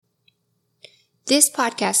This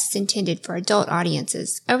podcast is intended for adult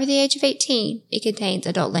audiences over the age of 18. It contains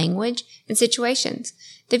adult language and situations.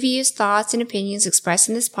 The views, thoughts, and opinions expressed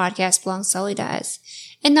in this podcast belong solely to us,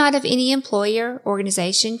 and not of any employer,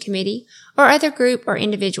 organization, committee, or other group or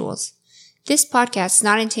individuals. This podcast is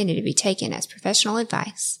not intended to be taken as professional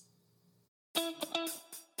advice.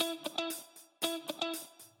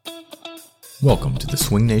 Welcome to the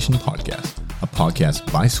Swing Nation Podcast, a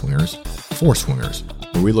podcast by swingers for swingers,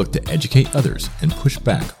 where we look to educate others and push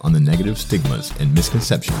back on the negative stigmas and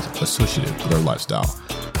misconceptions associated with our lifestyle.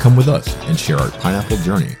 Come with us and share our pineapple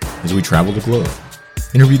journey as we travel the globe.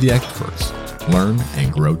 Interview the experts, learn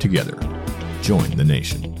and grow together. Join the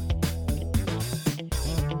nation.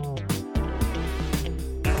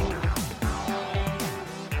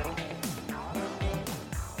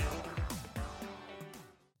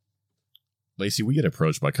 Lacey, we get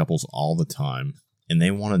approached by couples all the time, and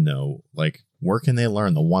they want to know, where can they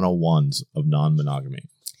learn the 101s of non-monogamy?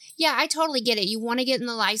 Yeah, I totally get it. You want to get in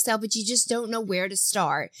the lifestyle, but you just don't know where to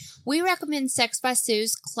start. We recommend Sex by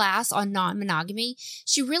Sue's class on non-monogamy.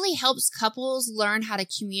 She really helps couples learn how to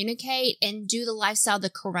communicate and do the lifestyle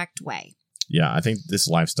the correct way. Yeah, I think this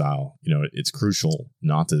lifestyle, it's crucial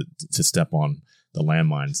not to step on the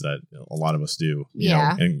landmines that a lot of us do, you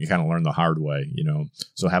know, and you kind of learn the hard way,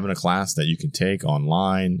 So having a class that you can take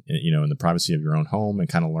online, in the privacy of your own home and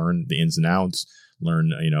kind of learn the ins and outs,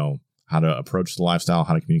 learn, how to approach the lifestyle,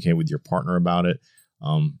 how to communicate with your partner about it.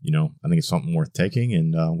 I think it's something worth taking,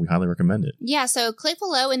 and we highly recommend it. Yeah, so click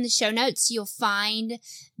below in the show notes. You'll find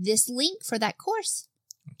this link for that course.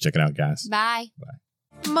 Check it out, guys. Bye. Bye.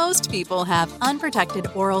 Most people have unprotected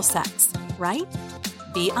oral sex, right?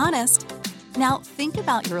 Be honest. Now, think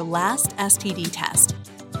about your last STD test.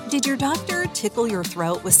 Did your doctor tickle your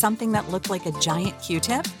throat with something that looked like a giant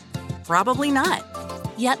Q-tip? Probably not.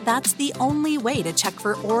 Yet that's the only way to check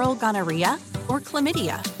for oral gonorrhea or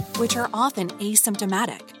chlamydia, which are often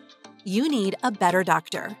asymptomatic. You need a better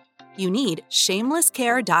doctor. You need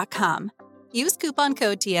shamelesscare.com. Use coupon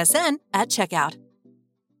code TSN at checkout.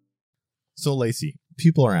 So, Lacey,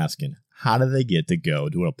 people are asking, how do they get to go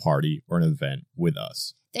to a party or an event with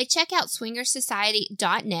us? They check out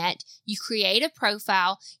swingersociety.net, you create a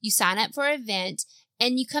profile, you sign up for an event,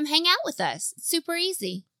 and you come hang out with us. It's super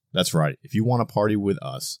easy. That's right. If you want to party with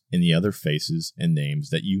us and the other faces and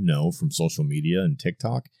names that you know from social media and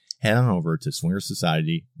TikTok, head on over to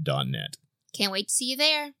swingersociety.net. Can't wait to see you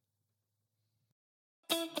there.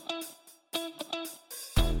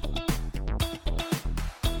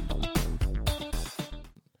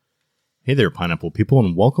 Hey there, Pineapple people,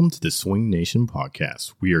 and welcome to the Swing Nation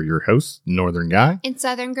Podcast. We are your hosts, Northern Guy and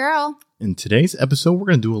Southern Girl. In today's episode, we're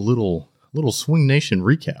going to do a little Swing Nation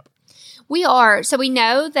recap. We are. So we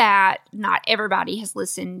know that not everybody has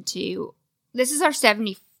listened to, this is our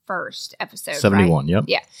 71st episode, 71, right? Yep.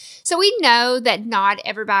 Yeah. So we know that not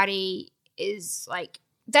everybody is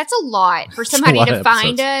that's a lot for somebody to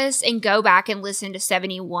find us and go back and listen to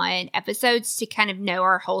 71 episodes to kind of know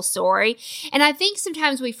our whole story. And I think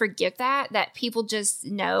sometimes we forget that people just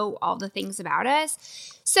know all the things about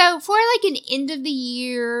us. So for an end of the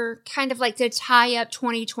year, kind of to tie up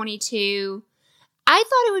 2022, I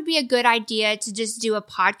thought it would be a good idea to just do a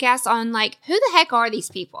podcast on who the heck are these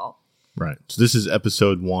people? Right. So this is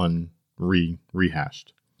episode 1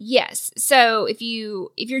 rehashed. Yes. So if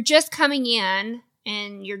you're just coming in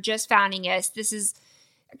and you're just finding us, this is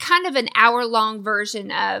kind of an hour-long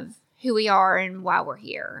version of who we are and why we're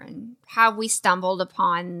here and how we stumbled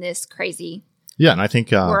upon this crazy and I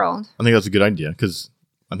think world. I think that's a good idea because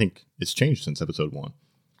I think it's changed since episode 1.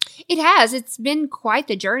 It has. It's been quite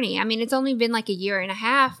the journey. I mean, it's only been a year and a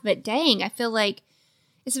half, but dang, I feel like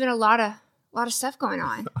it's been a lot of stuff going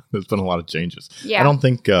on. There's been a lot of changes. Yeah. I don't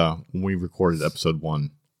think when we recorded episode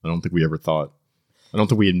 1, I don't think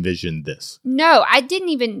we envisioned this. No, I didn't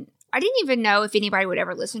even know if anybody would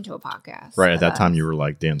ever listen to a podcast. Right. At that time, you were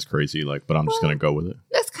like, Dan's crazy, but I'm just going to go with it.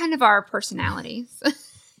 That's kind of our personalities.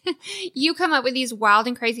 You come up with these wild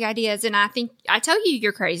and crazy ideas, and I think I tell you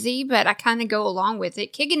you're crazy, but I kind of go along with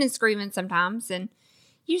it, kicking and screaming sometimes, and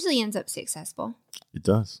usually ends up successful. It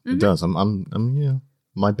does. Mm-hmm. It does. I'm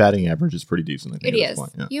my batting average is pretty decent, I think. It is.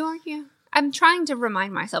 Yeah. You are, yeah. I'm trying to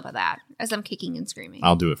remind myself of that as I'm kicking and screaming.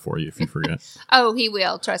 I'll do it for you if you forget. Oh, he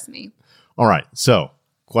will. Trust me. All right. So,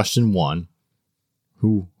 question 1.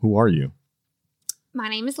 Who are you? My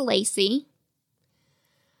name is Lacey.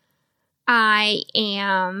 I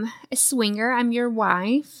am a swinger. I'm your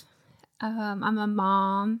wife. I'm a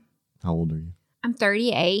mom. How old are you? I'm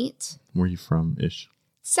 38. Where are you from-ish?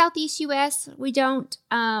 Southeast U.S. We don't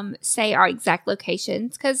say our exact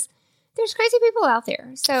locations because there's crazy people out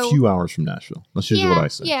there. So a few hours from Nashville. That's usually what I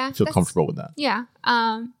say. Yeah, I feel comfortable with that. Yeah.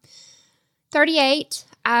 38.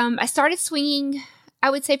 I started swinging, I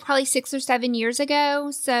would say probably 6 or 7 years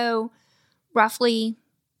ago. So roughly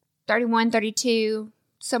 31, 32,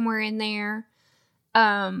 somewhere in there.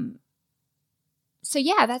 So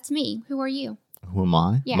yeah, that's me. Who are you? Who am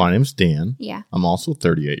I? Yeah. My name's Dan. Yeah. I'm also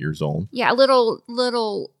 38 years old. Yeah, a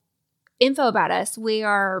little info about us. We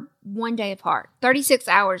are 1 day apart, 36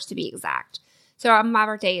 hours to be exact. So my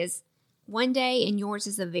birthday is 1 day, and yours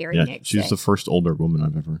is the very next she's day. the first older woman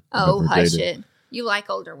I've ever hush dated. it. You like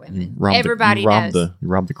older women. Everybody knows. You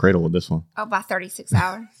robbed the cradle with this one. Oh, by 36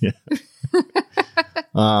 hours. Yeah.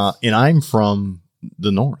 And I'm from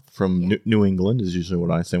the north, from New England is usually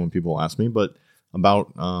what I say when people ask me, but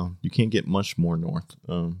about you can't get much more north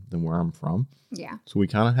than where I'm from. Yeah. So we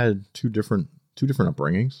kind of had two different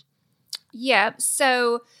upbringings. Yeah.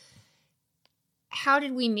 So how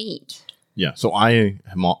did we meet? Yeah. So I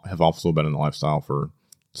have also been in the lifestyle for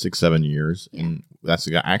 6-7 years, and that's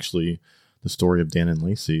actually the story of Dan and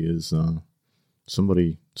Lacey. Is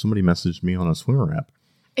somebody messaged me on a swinger app.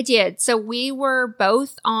 I did. So we were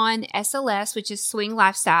both on SLS, which is Swing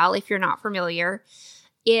Lifestyle, if you're not familiar.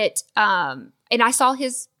 And I saw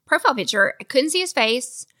his profile picture. I couldn't see his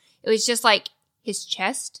face. It was just like his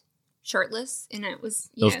chest, shirtless, and it was.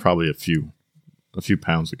 That was probably a few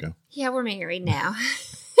pounds ago. Yeah, we're married now.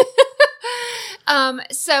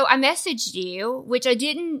 So I messaged you, which I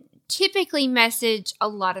didn't typically message a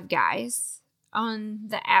lot of guys on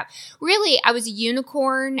the app. Really, I was a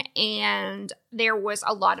unicorn, and there was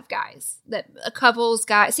a lot of guys,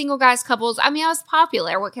 single guys, couples. I mean, I was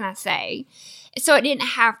popular. What can I say? So I didn't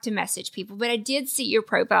have to message people, but I did see your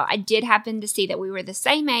profile. I did happen to see that we were the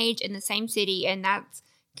same age in the same city, and that's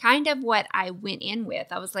kind of what I went in with.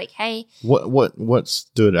 I was like, hey. What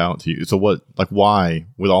stood out to you? So why,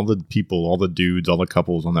 with all the people, all the dudes, all the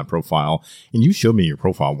couples on that profile, and you showed me your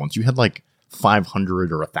profile once, you had like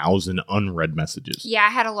 500 or 1,000 unread messages. Yeah, I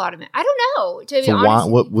had a lot of it. I don't know, to be honest.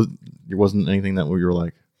 There wasn't anything that you were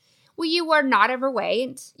like, well, you were not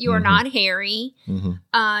overweight. You were not hairy.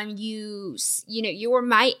 Mm-hmm. You were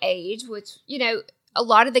my age, which, a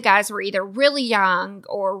lot of the guys were either really young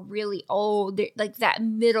or really old, like that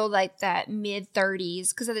middle, like that mid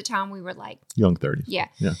 30s. Because at the time we were like young 30s. Yeah.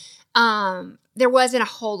 Yeah. There wasn't a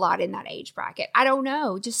whole lot in that age bracket. I don't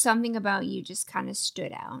know. Just something about you just kind of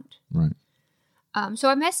stood out. Right. So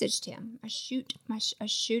I messaged him. I shooted my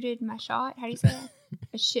shot. How do you say that?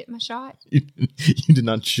 I shit my shot. You did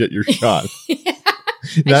not shit your shot.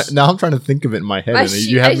 Now I'm trying to think of it in my head, and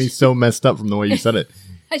you had me so messed up from the way you said it.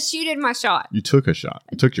 I shooted my shot. You took a shot.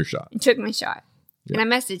 You took your shot. I took my shot. Yeah.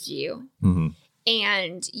 And I messaged you. Mm-hmm.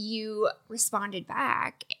 And you responded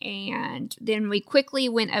back. And then we quickly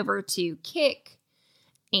went over to Kik.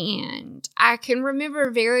 And I can remember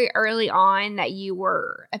very early on that you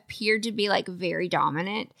appeared to be like very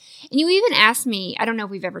dominant. And you even asked me, I don't know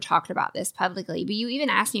if we've ever talked about this publicly, but you even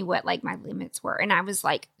asked me what like my limits were. And I was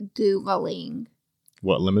like Googling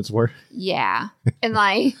what limits were. Yeah. And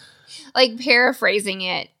like paraphrasing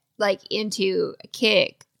it like into a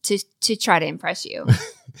Kik to try to impress you.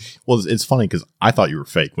 Well, it's funny because I thought you were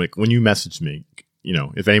fake. Like when you messaged me,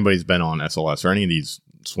 if anybody's been on SLS or any of these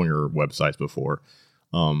swinger websites before,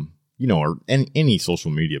 or any social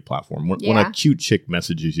media platform. When a cute chick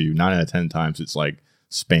messages you, 9 out of 10 times it's like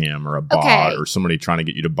spam or a bot or somebody trying to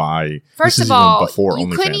get you to buy. First of all, you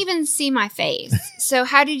OnlyFans. Couldn't even see my face. So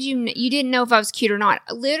how did you didn't know if I was cute or not.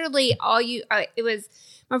 Literally it was,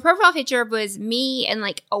 my profile picture was me in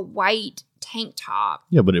like a white tank top.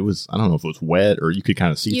 Yeah, but it was, I don't know if it was wet or you could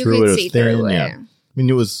kind of see through it. It was thin. Yeah. I mean,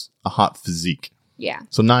 it was a hot physique. Yeah.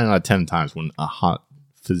 So 9 out of 10 times when a hot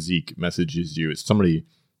physique messages you, it's somebody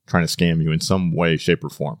trying to scam you in some way, shape, or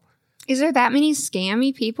form. Is there that many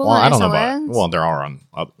scammy people on I don't SLS? Know there are on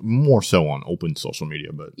more so on open social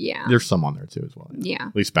media, but there's some on there too as well. Yeah.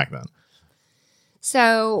 At least back then.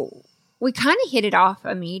 So we kind of hit it off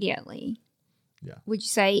immediately. Yeah. Would you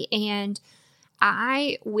say? And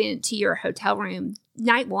I went to your hotel room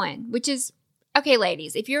night one, which is, okay,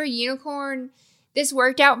 ladies, if you're a unicorn, this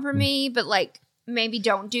worked out for me, but like maybe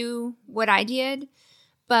don't do what I did.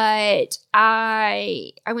 But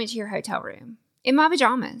I went to your hotel room in my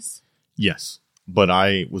pajamas. Yes, but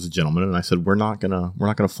I was a gentleman, and I said we're not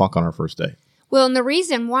gonna fuck on our first day. Well, and the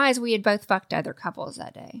reason why is we had both fucked other couples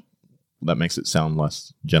that day. That makes it sound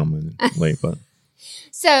less gentlemanly, but.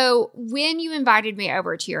 So when you invited me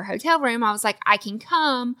over to your hotel room, I was like, I can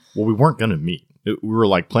come. Well, we weren't gonna meet. We were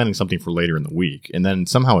like planning something for later in the week, and then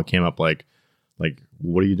somehow it came up like,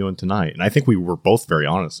 what are you doing tonight? And I think we were both very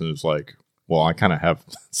honest, and it was like, well, I kind of have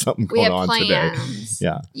something going on today.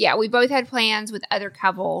 Yeah. Yeah, we both had plans with other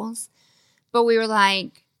couples, but we were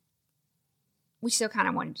like, we still kind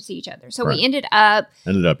of wanted to see each other. So we ended up,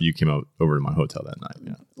 you came over to my hotel that night.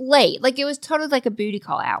 Yeah. Late. Like, it was totally like a booty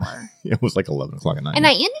call hour. It was like 11 o'clock at night. And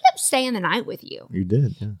I ended up staying the night with you. You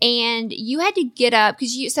did, yeah. And you had to get up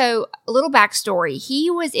because so a little backstory. He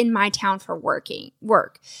was in my town for work.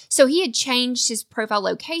 So he had changed his profile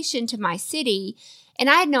location to my city. And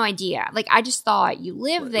I had no idea. Like, I just thought you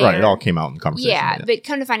lived there. Right. It all came out in conversation. Yeah. But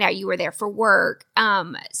come to find out you were there for work.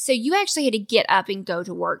 So you actually had to get up and go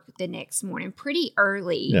to work the next morning pretty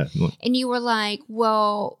early. Yeah. And you were like,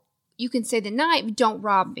 well, you can stay the night, but don't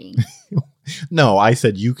rob me. No, I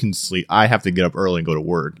said you can sleep. I have to get up early and go to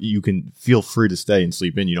work. You can feel free to stay and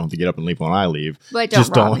sleep in. You don't have to get up and leave when I leave. But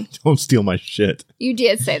don't steal my shit. You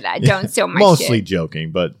did say that. Don't steal my Mostly shit. Mostly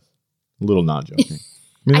joking, but a little not joking.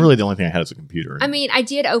 I mean, really, the only thing I had is a computer. I mean, I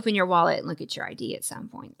did open your wallet and look at your ID at some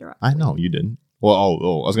point. I know, you didn't. Well,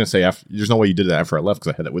 I was going to say, there's no way you did that after I left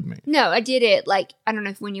because I had that with me. No, I did it, like, I don't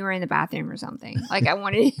know if when you were in the bathroom or something. Like, I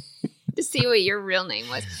wanted to see what your real name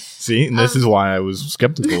was. See, and this is why I was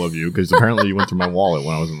skeptical of you, because apparently you went through my wallet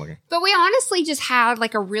when I wasn't looking. But we honestly just had,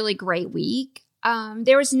 like, a really great week.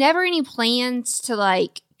 There was never any plans to,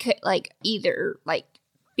 like either, like,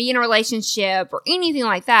 be in a relationship or anything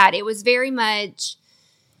like that. It was very much...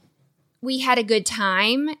 We had a good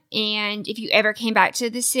time, and if you ever came back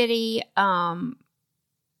to the city,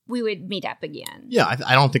 we would meet up again. Yeah,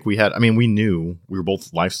 I don't think we had... I mean, we knew we were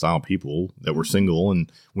both lifestyle people that were single,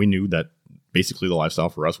 and we knew that basically the lifestyle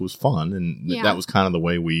for us was fun, and that was kind of the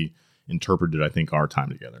way we interpreted, I think, our time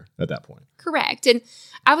together at that point. Correct. And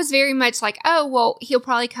I was very much like, oh, well, he'll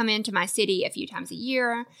probably come into my city a few times a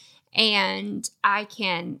year, and I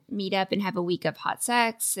can meet up and have a week of hot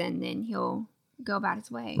sex, and then he'll... go about his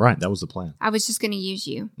way. Right. That was the plan. I was just going to use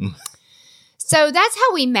you. So that's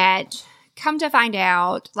how we met. Come to find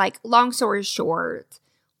out, like, long story short,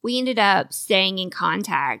 we ended up staying in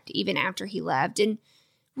contact even after he left and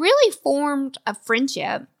really formed a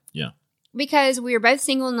friendship. Yeah. Because we were both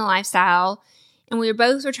single in the lifestyle and we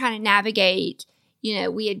were trying to navigate,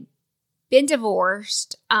 we had been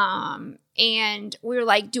divorced, and we were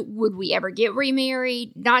like, would we ever get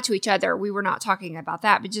remarried? Not to each other. We were not talking about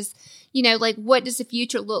that, but just, like, what does the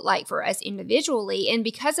future look like for us individually? And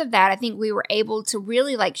because of that, I think we were able to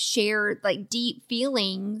really, like, share, like, deep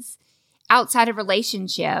feelings outside of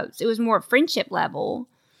relationships. It was more friendship level.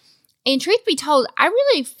 And truth be told, I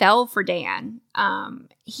really fell for Dan.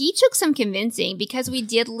 He took some convincing because we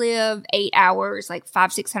did live 8 hours, like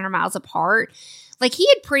 500-600 miles apart. Like, he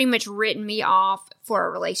had pretty much written me off for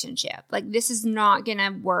a relationship. Like, this is not going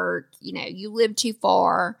to work. You live too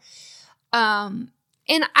far. And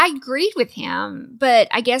I agreed with him, but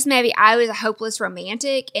I guess maybe I was a hopeless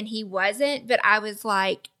romantic and he wasn't. But I was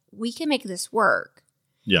like, we can make this work.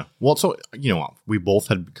 Yeah. Well, so, we both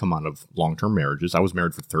had come out of long-term marriages. I was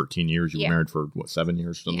married for 13 years. You were married for, 7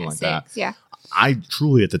 years? Something like 6, that. Yeah. I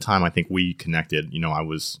truly, at the time, I think we connected. I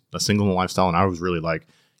was a single in the lifestyle, and I was really like,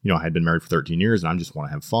 I had been married for 13 years and I just want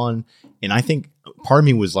to have fun. And I think part of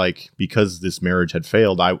me was like, because this marriage had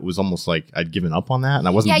failed, I was almost like I'd given up on that and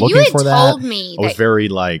I wasn't looking for that. Yeah, you had told me. I was very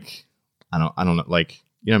like, I don't know, like,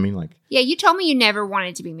 you know what I mean? Like, yeah, you told me you never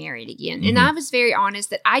wanted to be married again. Mm-hmm. And I was very honest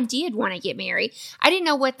that I did want to get married. I didn't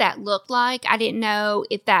know what that looked like. I didn't know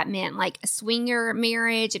if that meant like a swinger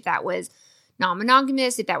marriage, if that was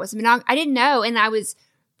non-monogamous, if that was monogamous. I didn't know. And I was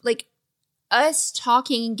like, us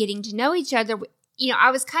talking and getting to know each other,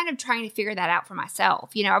 I was kind of trying to figure that out for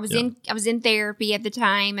myself. I was in therapy at the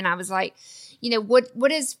time, and I was like, what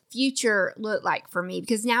does future look like for me?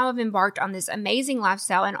 Because now I've embarked on this amazing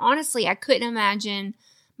lifestyle, and honestly, I couldn't imagine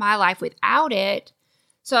my life without it.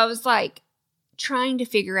 So I was like trying to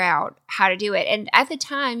figure out how to do it. And at the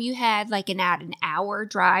time, you had like an hour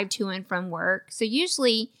drive to and from work. So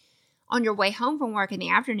usually on your way home from work in the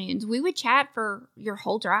afternoons, we would chat for your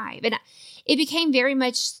whole drive, and it became very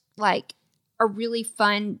much like a really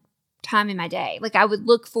fun time in my day. Like, I would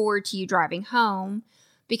look forward to you driving home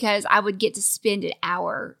because I would get to spend an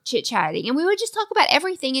hour chit-chatting and we would just talk about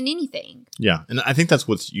everything and anything. Yeah. And I think that's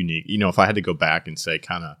what's unique. If I had to go back and say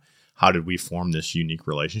kind of how did we form this unique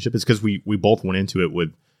relationship, it's because we both went into it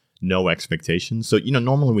with no expectations. So,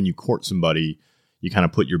 normally when you court somebody, you kind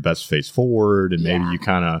of put your best face forward and maybe you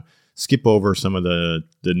kind of skip over some of the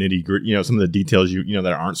nitty gritty, some of the details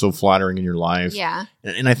that aren't so flattering in your life. Yeah.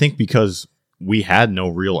 And I think because we had no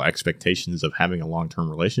real expectations of having a long-term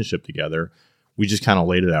relationship together, we just kind of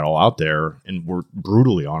laid it all out there, and we're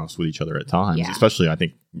brutally honest with each other at times, especially I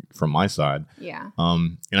think from my side. Yeah.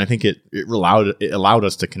 And I think it allowed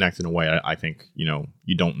us to connect in a way I think,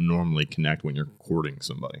 you don't normally connect when you're courting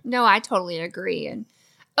somebody. No, I totally agree. And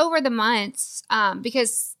over the months,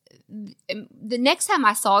 because the next time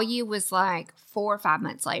I saw you was like 4 or 5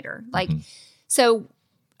 months later. Like, so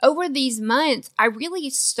over these months, I really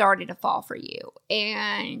started to fall for you.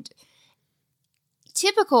 And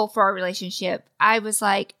typical for our relationship, I was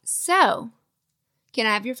like, so can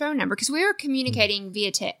I have your phone number? Because we were communicating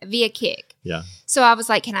via Kik. Yeah. So I was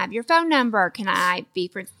like, can I have your phone number? Can I be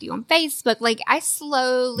friends with you on Facebook? Like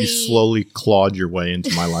you slowly clawed your way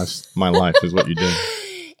into my life is what you did.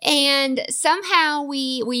 And somehow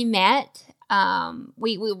we met.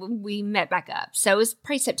 We met back up. So it was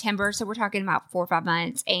pre-September. So we're talking about 4 or 5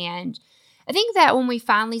 months. And I think that when we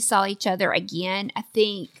finally saw each other again, I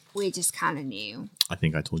think we just kind of knew. I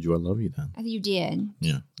think I told you I love you then. I think you did.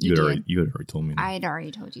 Yeah. You had already told me that. I had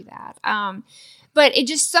already told you that. But it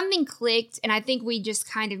just, something clicked. And I think we just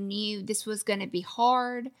kind of knew this was going to be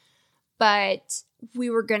hard, but we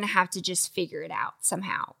were going to have to just figure it out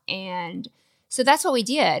somehow. And so that's what we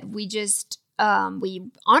did. We just,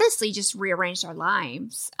 we honestly just rearranged our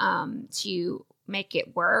lives to make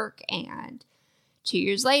it work. And 2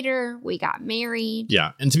 years later, we got married.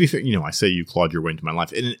 Yeah. And to be fair, I say you clawed your way into my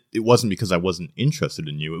life. And it wasn't because I wasn't interested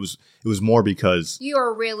in you. It was more because you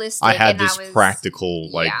were realistic. I had this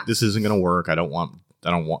practical, this isn't going to work. I don't want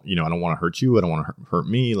to hurt you. I don't want to hurt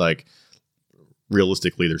me. Like,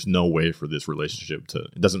 realistically, there's no way for this relationship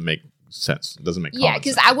it doesn't make sense. It doesn't make sense. Yeah,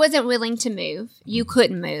 because I wasn't willing to move. You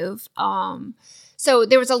couldn't move. So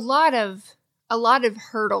there was a lot of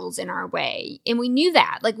hurdles in our way, and we knew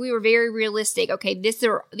that. Like, we were very realistic. Okay, these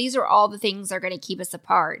are all the things that are going to keep us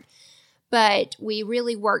apart. But we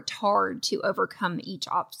really worked hard to overcome each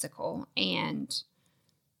obstacle, and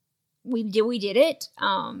we did it.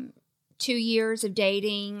 2 years of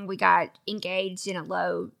dating, we got engaged and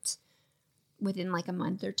eloped within like a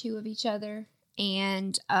month or two of each other.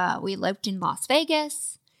 And we eloped in Las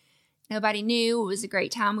Vegas. Nobody knew. It was a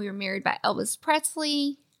great time. We were married by Elvis Presley.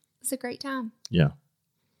 It was a great time. Yeah.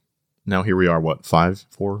 Now here we are, 5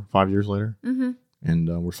 years later? Mm-hmm.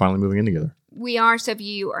 And we're finally moving in together. We are. So if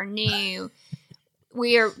you are new,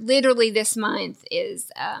 we are literally this month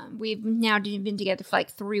is, we've now been together for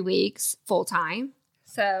like 3 weeks full time.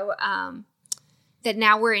 So that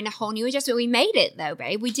now we're in a whole new adjustment. We made it though,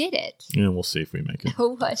 babe. We did it. Yeah, we'll see if we make it.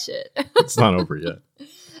 Oh, hush it. It's not over yet.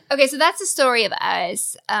 Okay, so that's the story of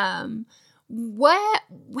us. How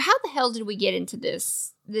the hell did we get into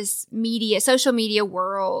this social media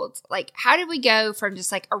world? Like, how did we go from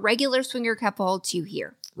just like a regular swinger couple to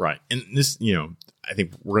here? Right. And this, I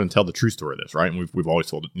think we're going to tell the true story of this, right? And we've always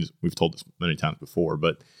told it. We've told this many times before,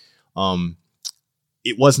 but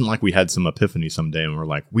it wasn't like we had some epiphany someday and we're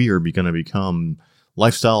like, we are going to become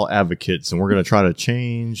lifestyle advocates and we're going to try to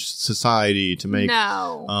change society to make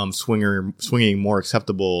swinging more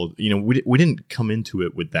acceptable. We didn't come into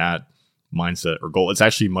it with that mindset or goal. It's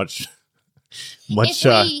actually a much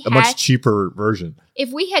cheaper version.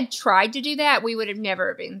 If we had tried to do that, we would have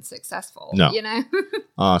never been successful. No.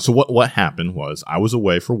 So what happened was I was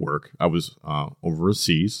away for work. I was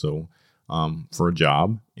overseas, so for a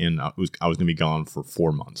job, and I was going to be gone for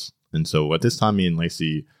 4 months. And so at this time, me and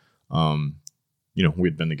Lacey, we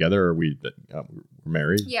had been together. We were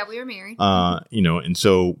married. Yeah, we were married. And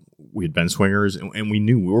so we had been swingers, and we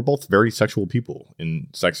knew we were both very sexual people, and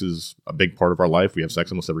sex is a big part of our life. We have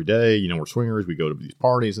sex almost every day. We're swingers. We go to these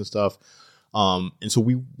parties and stuff. And so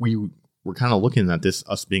we were kind of looking at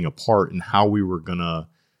us being apart and how we were gonna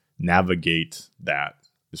navigate that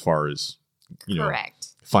as far as correct.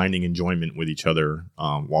 Finding enjoyment with each other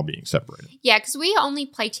while being separated. Yeah, because we only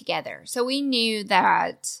play together, so we knew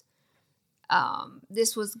that.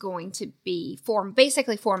 This was going to be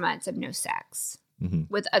basically 4 months of no sex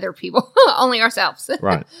with other people, only ourselves.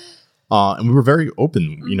 Right. And we were very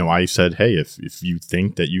open. I said, hey, if you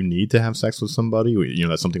think that you need to have sex with somebody,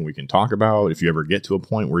 that's something we can talk about. If you ever get to a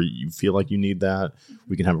point where you feel like you need that,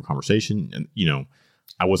 we can have a conversation. And,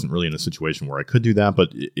 I wasn't really in a situation where I could do that. But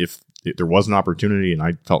if there was an opportunity and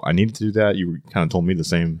I felt I needed to do that, you kind of told me the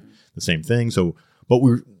same thing. So, but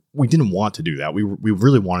we didn't want to do that. We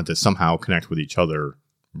really wanted to somehow connect with each other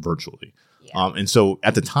virtually. Yeah. And so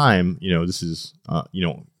at the time, this is,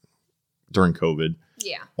 during COVID,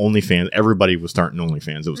 OnlyFans, everybody was starting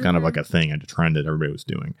OnlyFans. It was kind of like a thing, a trend that everybody was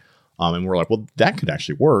doing. And we're like, well, that could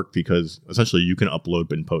actually work because essentially you can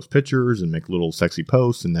upload and post pictures and make little sexy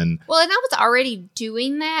posts. And then. Well, and I was already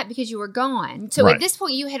doing that because you were gone. So at this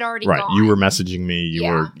point you had already gone. You were messaging me. You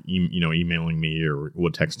were, emailing me or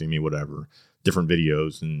texting me, whatever. different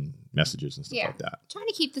videos and messages and stuff like that. Trying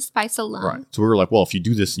to keep the spice alone. Right. So we were like, well, if you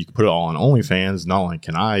do this, you can put it all on OnlyFans. Not only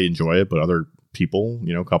can I enjoy it, but other people,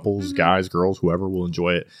 couples, guys, girls, whoever will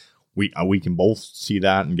enjoy it. We can both see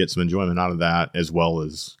that and get some enjoyment out of that, as well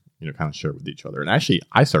as, kind of share it with each other. And actually,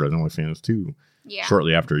 I started OnlyFans too. Yeah.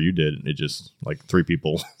 Shortly after you did. It just like 3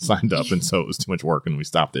 people signed up, and so it was too much work and we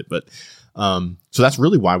stopped it. But so that's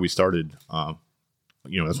really why we started,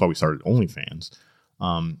 that's why we started OnlyFans.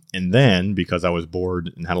 And then because I was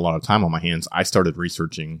bored and had a lot of time on my hands, I started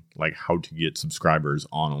researching like how to get subscribers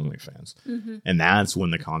on OnlyFans. Mm-hmm. And that's when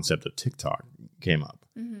the concept of TikTok came up.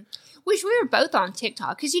 Mm-hmm. Which we were both on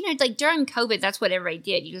TikTok because, like during COVID, that's what everybody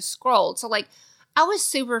did. You just scrolled. So like I was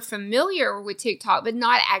super familiar with TikTok, but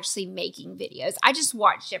not actually making videos. I just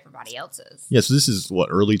watched everybody else's. Yeah. So this is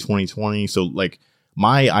early 2020. So like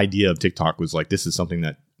my idea of TikTok was like, this is something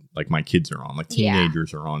that like my kids are on, like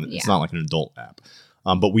teenagers are on. It's not like an adult app.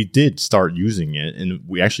 But we did start using it, and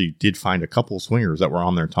we actually did find a couple of swingers that were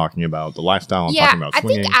on there talking about the lifestyle and talking about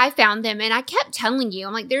swinging. I think I found them, and I kept telling you,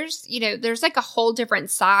 I'm like, there's like a whole different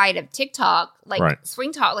side of TikTok, like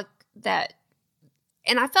swing talk, like that.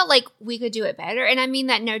 And I felt like we could do it better. And I mean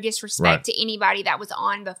that no disrespect to anybody that was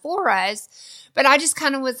on before us, but I just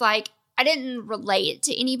kind of was like, I didn't relate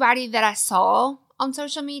to anybody that I saw on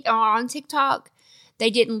social media or on TikTok. They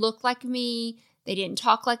didn't look like me. They didn't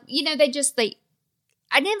talk like,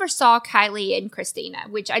 I never saw Kylie and Christina,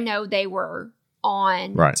 which I know they were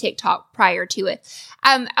on TikTok prior to it.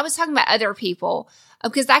 I was talking about other people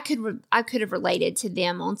because I could have related to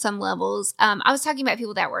them on some levels. I was talking about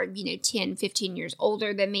people that were, 10, 15 years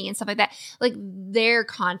older than me and stuff like that. Like their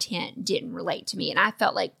content didn't relate to me. And I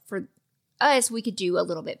felt like for us, we could do a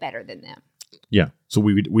little bit better than them. Yeah. So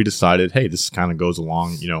we decided, hey, this kind of goes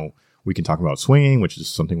along, we can talk about swinging, which is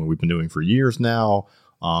something we've been doing for years now.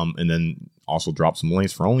 And then also drop some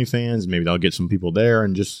links for OnlyFans. Maybe that'll get some people there,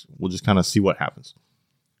 and we'll just kind of see what happens.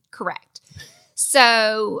 Correct.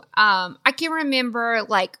 So I can remember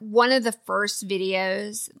like one of the first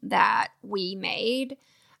videos that we made.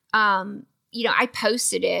 I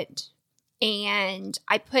posted it, and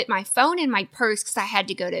I put my phone in my purse because I had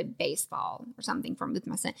to go to baseball or something with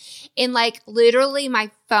my son. And like literally,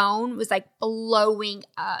 my phone was like blowing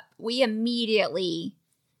up. We immediately.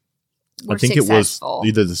 I think successful. It was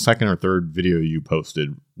either the second or third video you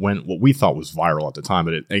posted went what we thought was viral at the time,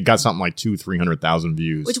 but it got something like 200,000-300,000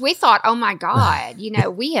 views, which we thought, oh my god,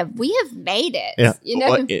 we have made it. Yeah,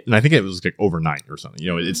 and I think it was like overnight or something.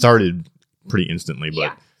 It started pretty instantly,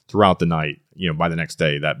 but throughout the night, by the next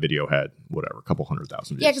day, that video had a couple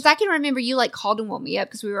 100,000 views. Yeah, because I can remember you like called and woke me up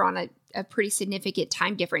because we were on a pretty significant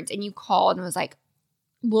time difference, and you called and was like,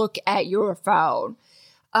 "Look at your phone."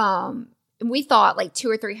 And we thought like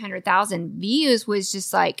 200,000 or 300,000 views was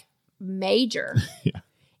just like major. Yeah.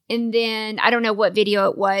 And then I don't know what video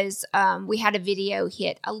it was. We had a video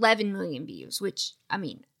hit 11 million views, which I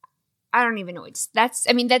mean, I don't even know.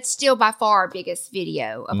 That's still by far our biggest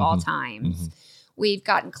video of all time. Mm-hmm. We've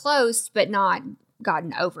gotten close, but not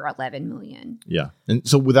gotten over 11 million. Yeah. And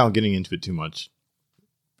so without getting into it too much,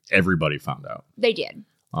 everybody found out. They did.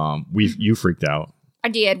 You freaked out. I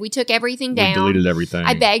did. We took everything down. We deleted everything.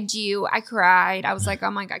 I begged you. I cried. I was like, oh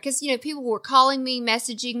my God. Because, people were calling me,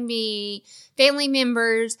 messaging me, family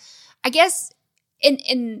members. I guess,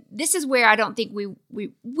 and this is where I don't think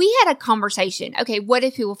we had a conversation. Okay, what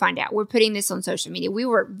if people find out? We're putting this on social media. We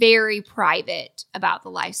were very private about the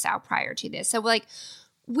lifestyle prior to this. So,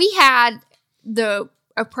 we had the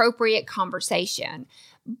appropriate conversation.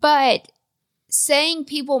 But saying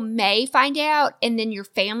people may find out and then your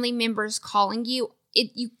family members calling you,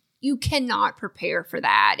 you cannot prepare for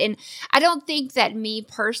that. And I don't think that me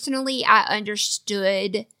personally, I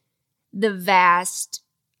understood the vast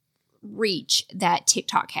reach that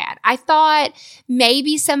TikTok had. I thought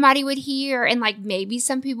maybe somebody would hear and like maybe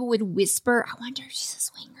some people would whisper, I wonder if she's a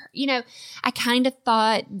swinger. I kind of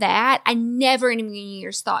thought that. I never in a million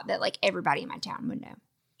years thought that like everybody in my town would know.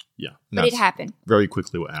 Yeah. But it happened. Very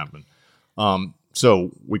quickly what happened.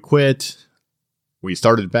 So we quit. We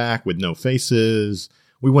started back with no faces.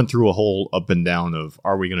 We went through a whole up and down of,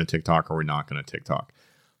 are we going to TikTok or are we not going to TikTok?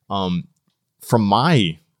 From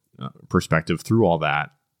my perspective through all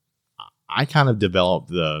that, I kind of developed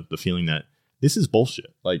the feeling that this is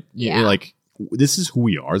bullshit. Like, this is who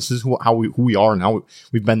we are. This is who we are and how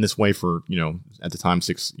we've been this way for, at the time,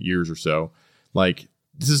 6 years or so. Like,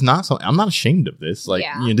 this is not something, I'm not ashamed of this. Like,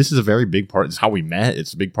 this is a very big part. It's how we met.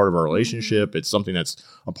 It's a big part of our relationship. Mm-hmm. It's something that's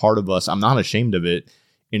a part of us. I'm not ashamed of it.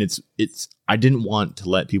 And I didn't want to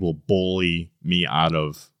let people bully me out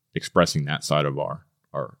of expressing that side of our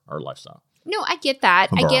lifestyle. No, I get that.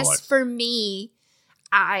 I guess for me,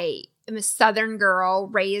 am a Southern girl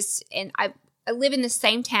raised, and I live in the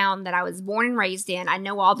same town that I was born and raised in. I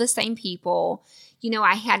know all the same people. You know,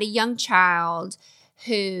 I had a young child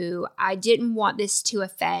who I didn't want this to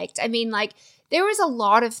affect. I mean, like, there was a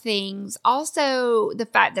lot of things. Also, the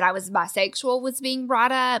fact that I was bisexual was being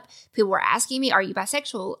brought up. People were asking me, are you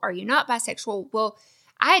bisexual? Are you not bisexual? Well,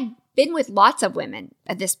 I had been with lots of women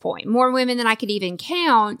at this point, more women than I could even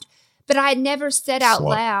count, but I had never said out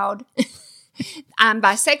loud, I'm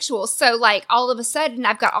bisexual. So, like, all of a sudden,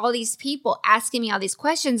 I've got all these people asking me all these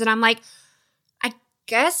questions, and I'm like, I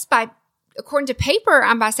guess according to paper,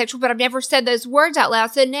 I'm bisexual, but I've never said those words out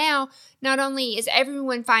loud. So now, not only is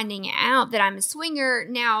everyone finding out that I'm a swinger,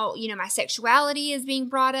 now, you know, my sexuality is being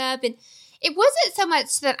brought up. And it wasn't so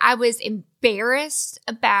much that I was embarrassed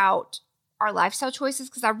about our lifestyle choices,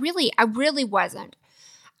 because I really wasn't.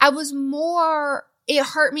 I was more, it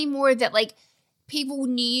hurt me more that, like, people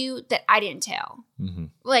knew that I didn't tell. Mm-hmm.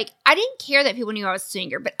 Like, I didn't care that people knew I was a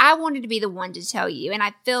swinger, but I wanted to be the one to tell you. And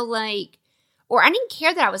I feel like, or I didn't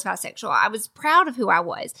care that I was bisexual. I was proud of who I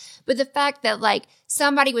was. But the fact that, like,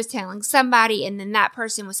 somebody was telling somebody and then that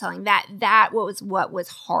person was telling that was what was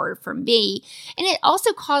hard for me. And it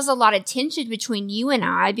also caused a lot of tension between you and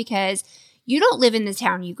I, because you don't live in the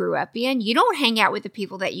town you grew up in. You don't hang out with the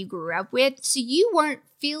people that you grew up with. So you weren't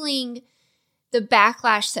feeling the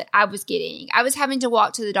backlash that I was getting. I was having to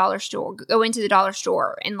walk to the dollar store, go into the dollar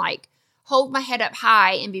store and, like, hold my head up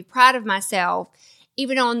high and be proud of myself.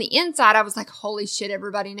 Even on the inside, I was like, holy shit,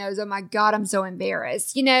 everybody knows. Oh my God, I'm so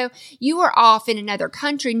embarrassed. You know, you were off in another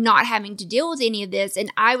country not having to deal with any of this.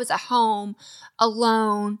 And I was at home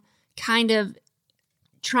alone, kind of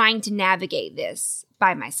trying to navigate this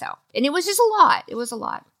by myself. And it was just a lot. It was a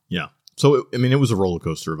lot. Yeah. So, it was a roller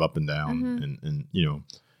coaster of up and down. Mm-hmm. And, you know,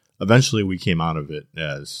 eventually we came out of it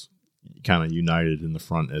as kind of united in the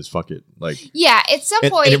front as fuck it. Like, yeah, at some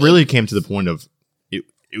point. And it really came to the point of,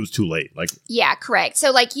 it was too late. Like, yeah, correct. So,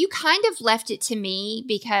 like, you kind of left it to me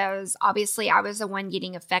because obviously I was the one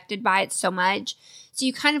getting affected by it so much. So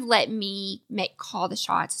you kind of let me call the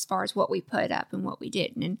shots as far as what we put up and what we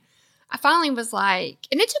didn't. And I finally was like,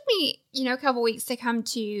 and it took me, you know, a couple weeks to come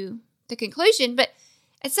to the conclusion, but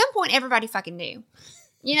at some point everybody fucking knew.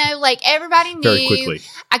 You know, like, everybody knew. Very quickly.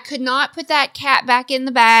 I could not put that cat back in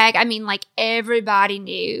the bag. I mean, like, everybody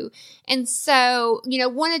knew. And so, you know,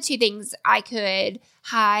 one of two things: I could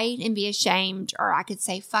hide and be ashamed, or I could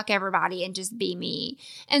say fuck everybody and just be me.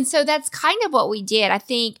 And so that's kind of what we did. I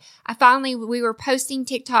think we were posting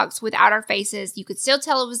TikToks without our faces. You could still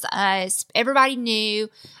tell it was us. Everybody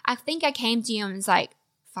knew. I think I came to you and was like,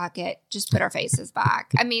 fuck it, just put our faces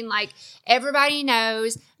back. I mean, like, everybody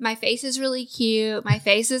knows my face is really cute. My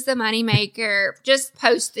face is the moneymaker. Just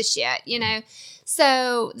post the shit, you know?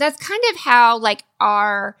 So that's kind of how, like,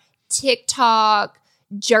 our TikTok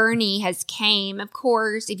journey has came. Of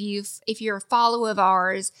course, if you're a follower of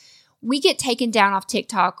ours, we get taken down off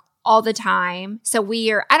TikTok all the time. So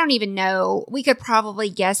I don't even know. We could probably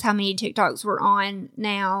guess how many TikToks we're on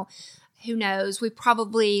now. Who knows? We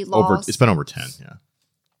probably lost. It's been over 10, yeah.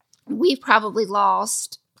 We've probably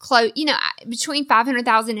lost between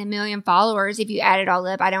 500,000 and a million followers. If you add it all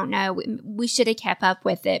up, I don't know. We should have kept up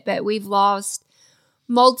with it, but we've lost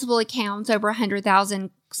multiple accounts, over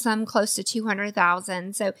 100,000, some close to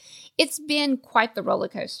 200,000. So it's been quite the roller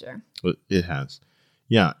coaster. It has.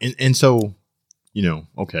 Yeah. And so, you know,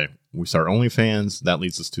 okay, we start OnlyFans. That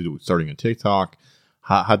leads us to starting a TikTok.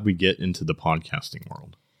 How'd we get into the podcasting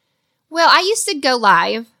world? Well, I used to go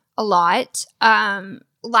live a lot.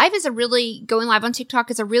 Going live on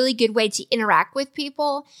TikTok is a really good way to interact with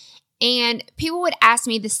people. And people would ask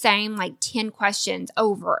me the same, like, 10 questions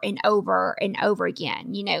over and over and over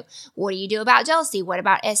again. You know, what do you do about jealousy? What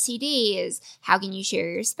about STDs? How can you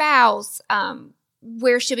share your spouse?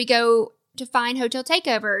 Where should we go to find hotel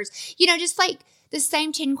takeovers? You know, just like the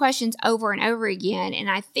same 10 questions over and over again.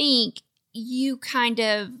 And I think you kind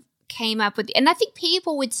of came up with, and I think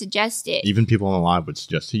people would suggest it. Even people on the live would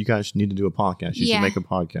suggest, hey, you guys need to do a podcast. You should make a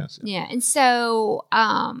podcast. Yeah. And so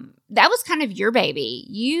that was kind of your baby.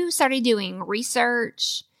 You started doing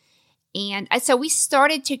research. And so we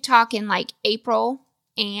started TikTok in, like, April.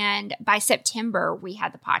 And by September, we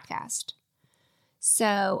had the podcast.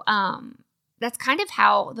 So that's kind of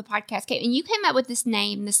how the podcast came. And you came up with this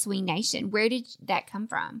name, The Swing Nation. Where did that come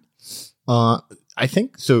from? I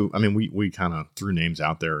think so. I mean, we kind of threw names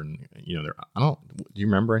out there, and, you know, do you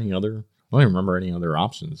remember any other? I don't even remember any other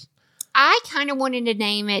options. I kind of wanted to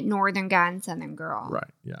name it Northern Guy and Southern Girl.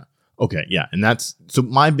 Right. Yeah. Okay. Yeah. And so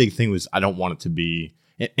my big thing was, I don't want it to be,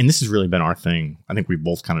 and this has really been our thing. I think we've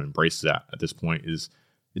both kind of embraced that at this point, is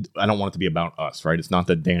I don't want it to be about us, right? It's not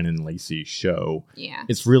the Dan and Lacey show. Yeah.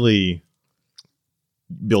 It's really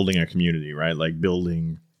building a community, right? Like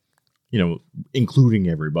building, including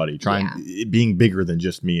everybody, being bigger than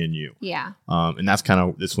just me and you. Yeah. And that's kind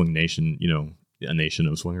of the Swing Nation, a nation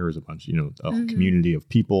of swingers, a bunch, a community of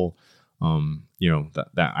people.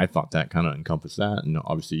 That I thought that kind of encompassed that. And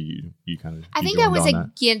obviously you kind of, I think I was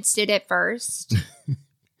against it at first.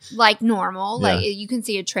 Like normal, like you can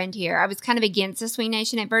see a trend here. I was kind of against the Swing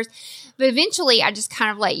Nation at first, but eventually I just kind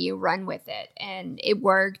of let you run with it, and it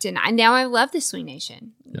worked. And now I love the Swing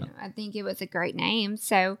Nation. I think it was a great name.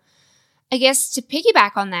 So I guess to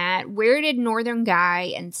piggyback on that, where did Northern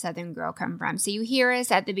Guy and Southern Girl come from? So you hear us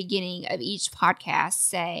at the beginning of each podcast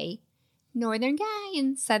say Northern Guy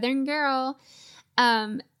and Southern Girl.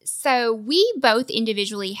 So we both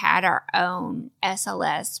individually had our own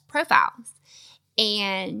SLS profiles.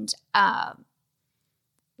 And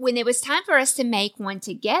when it was time for us to make one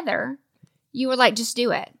together, you were like, just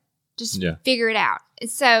do it. Just figure it out.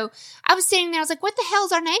 And so I was sitting there, I was like, what the hell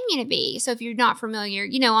is our name going to be? So if you're not familiar,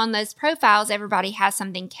 on those profiles, everybody has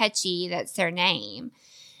something catchy that's their name.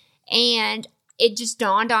 And it just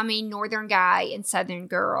dawned on me, Northern Guy and Southern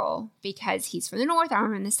Girl, because he's from the North,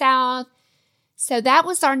 I'm from the South. So that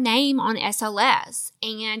was our name on SLS.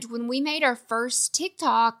 And when we made our first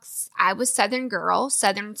TikToks, I was Southern Girl,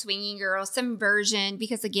 Southern Swinging Girl, some version,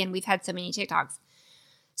 because again, we've had so many TikToks.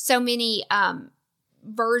 So many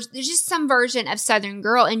there's just some version of Southern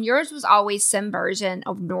Girl, and yours was always some version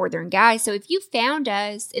of Northern Guy. So if you found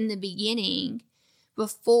us in the beginning,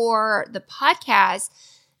 before the podcast,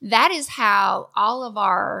 that is how all of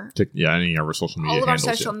our any of our social media all of handles,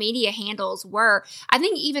 our social media handles were. I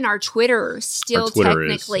think even our Twitter still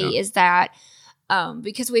technically is that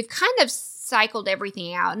because we've kind of cycled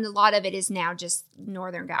everything out, and a lot of it is now just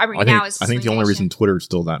Northern Guy. I think the only reason Twitter is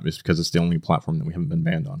still that is because it's the only platform that we haven't been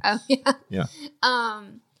banned on. Oh yeah, yeah.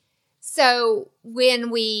 So when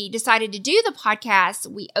we decided to do the podcast,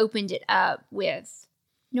 we opened it up with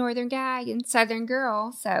Northern Guy and Southern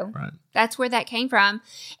Girl. So that's where that came from.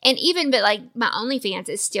 And but like my OnlyFans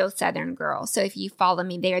is still Southern Girl. So if you follow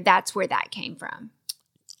me there, that's where that came from.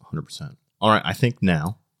 100%. All right. I think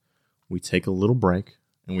now we take a little break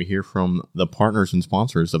and we hear from the partners and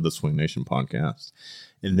sponsors of the Swing Nation podcast.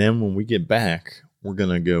 And then when we get back, we're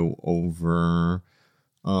going to go over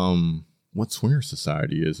what Swinger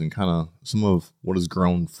Society is and kind of some of what has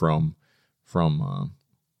grown from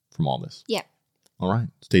all this. Yep. All right.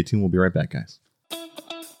 Stay tuned. We'll be right back, guys.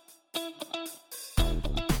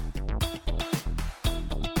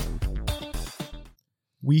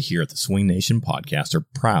 We here at the Swing Nation podcast are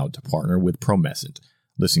proud to partner with Promescent.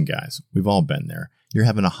 Listen, guys, we've all been there. You're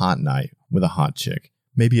having a hot night with a hot chick,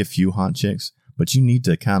 maybe a few hot chicks, but you need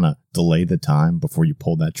to kind of delay the time before you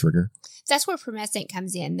pull that trigger. That's where Promescent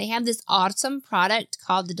comes in. They have this awesome product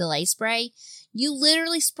called the Delay Spray. You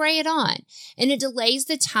literally spray it on, and it delays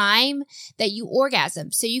the time that you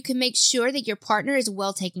orgasm, so you can make sure that your partner is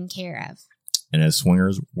well taken care of. And as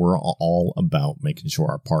swingers, we're all about making sure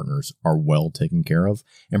our partners are well taken care of,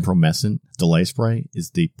 and Promescent Delay Spray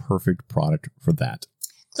is the perfect product for that.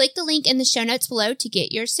 Click the link in the show notes below to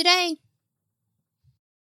get yours today.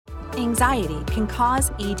 Anxiety can cause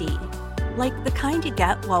ED, like the kind you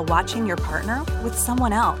get while watching your partner with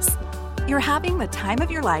someone else. You're having the time of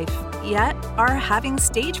your life, yet are having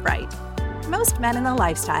stage fright. Most men in the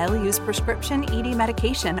lifestyle use prescription ED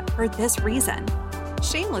medication for this reason.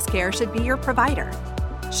 Shameless Care should be your provider.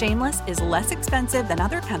 Shameless is less expensive than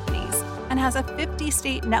other companies and has a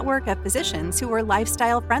 50-state network of physicians who are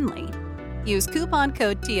lifestyle friendly. Use coupon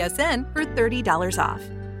code TSN for $30 off.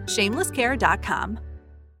 Shamelesscare.com.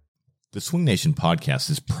 The Swing Nation podcast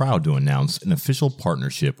is proud to announce an official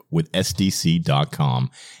partnership with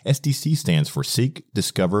SDC.com. SDC stands for Seek,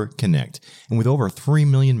 Discover, Connect. And with over 3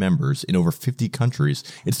 million members in over 50 countries,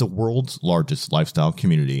 it's the world's largest lifestyle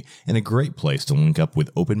community and a great place to link up with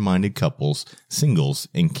open-minded couples, singles,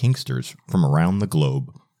 and kinksters from around the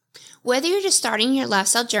globe. Whether you're just starting your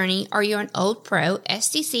lifestyle journey or you're an old pro,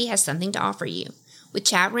 SDC has something to offer you. With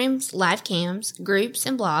chat rooms, live cams, groups,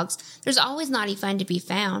 and blogs, there's always naughty fun to be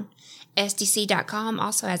found. SDC.com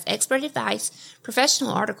also has expert advice,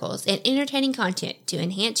 professional articles, and entertaining content to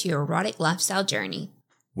enhance your erotic lifestyle journey.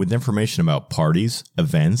 With information about parties,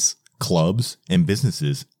 events, clubs, and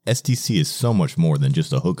businesses, SDC is so much more than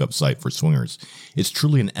just a hookup site for swingers. It's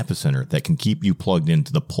truly an epicenter that can keep you plugged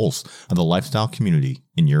into the pulse of the lifestyle community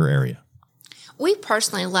in your area. We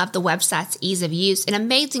personally love the website's ease of use and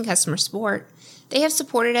amazing customer support. They have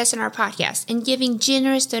supported us in our podcast and giving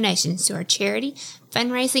generous donations to our charity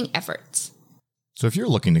fundraising efforts. So if you're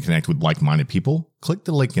looking to connect with like-minded people, click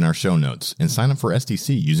the link in our show notes and sign up for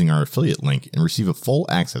STC using our affiliate link and receive a full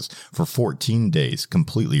access for 14 days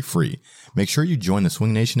completely free. Make sure you join the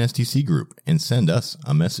Swing Nation STC group and send us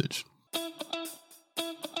a message.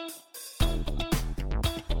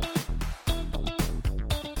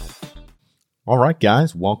 All right,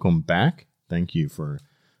 guys, welcome back. Thank you for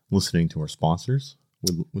listening to our sponsors.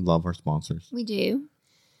 We love our sponsors. We do.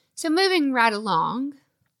 So moving right along,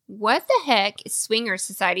 what the heck is Swinger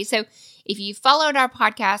Society? So if you followed our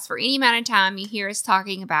podcast for any amount of time, you hear us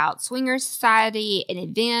talking about Swinger Society and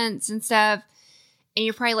events and stuff, and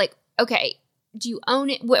you're probably like, okay, do you own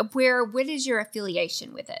it? What is your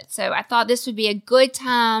affiliation with it? So I thought this would be a good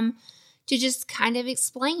time to just kind of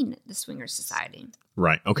explain the Swinger Society.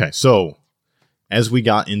 Right. Okay. So as we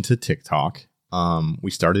got into TikTok,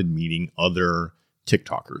 we started meeting other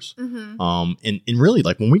TikTokers. Mm-hmm. And really,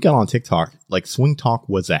 like, when we got on TikTok, like, Swing Talk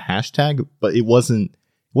was a hashtag, but it wasn't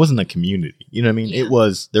a community. You know what I mean?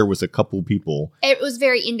 Yeah. There was a couple people. It was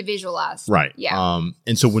very individualized. Right. Yeah.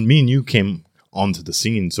 And so when me and you came onto the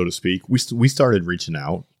scene, so to speak, we started reaching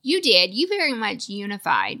out. You did. You very much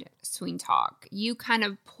unified Swing Talk. You kind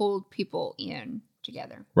of pulled people in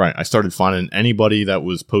together. Right. I started finding anybody that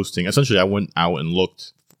was posting. Essentially, I went out and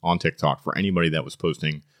looked on TikTok for anybody that was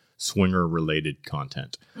posting swinger related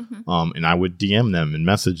content. Mm-hmm. And I would DM them and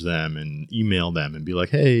message them and email them and be like,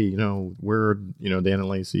 hey, we're, Dan and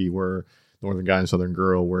Lacey, we're Northern Guy and Southern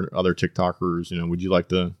Girl, we're other TikTokers, would you like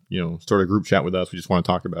to, start a group chat with us? We just want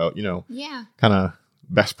to talk about, kind of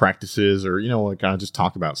best practices or, kind of just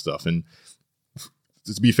talk about stuff. And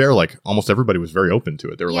to be fair, like, almost everybody was very open to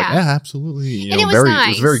it. They were like, yeah, absolutely. And it was nice. It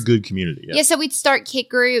was a very good community. Yeah. So we'd start kick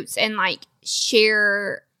groups and like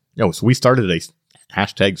share. So we started a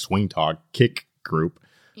hashtag Swing Talk kick group.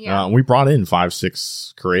 Yeah. We brought in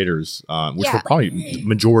 5-6 creators, which were probably the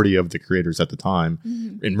majority of the creators at the time.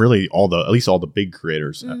 Mm-hmm. And really at least all the big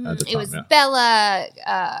creators at the time. It was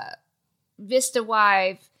Bella, Vista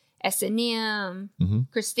Wife, S&M, mm-hmm.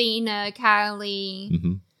 Christina, Kylie.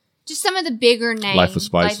 Mm-hmm. Just some of the bigger names. Life of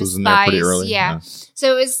Spice was in there pretty early. Yeah.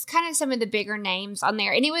 So it was kind of some of the bigger names on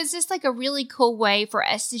there. And it was just like a really cool way for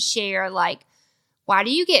us to share, like, why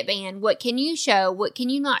do you get banned? What can you show? What can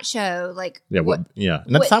you not show? Like, And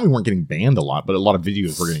at the time we weren't getting banned a lot, but a lot of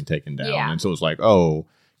videos were getting taken down. Yeah. And so it was like,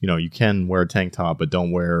 you can wear a tank top, but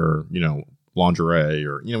don't wear, lingerie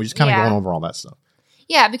or, just kind of going over all that stuff.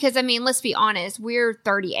 Yeah, because, let's be honest, we're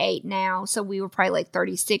 38 now, so we were probably like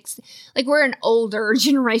 36. Like, we're an older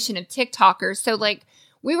generation of TikTokers, so, like,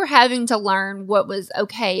 we were having to learn what was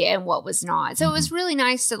okay and what was not. So it was really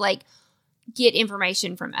nice to, like, get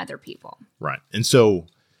information from other people. Right. And so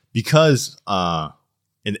because,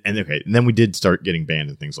 and then we did start getting banned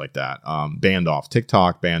and things like that. Banned off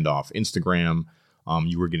TikTok, banned off Instagram.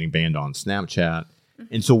 You were getting banned on Snapchat. Mm-hmm.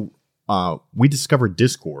 And so we discovered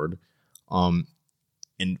Discord.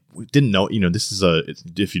 And we didn't know, this is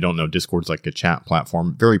if you don't know, Discord's like a chat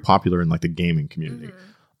platform, very popular in like the gaming community.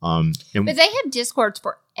 Mm-hmm. But they have Discords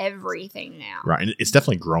for everything now. Right. And it's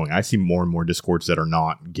definitely growing. I see more and more Discords that are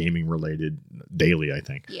not gaming related daily, I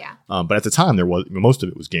think. Yeah. But at the time most of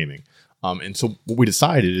it was gaming. And so what we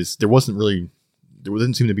decided is there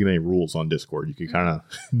didn't seem to be many rules on Discord. You could kind of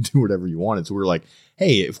do whatever you wanted. So we were like,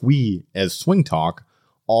 hey, if we as Swing Talk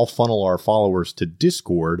all funnel our followers to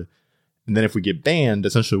Discord, and then if we get banned,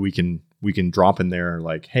 essentially we can drop in there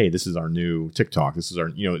like, hey, this is our new TikTok. This is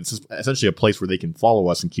our, it's essentially a place where they can follow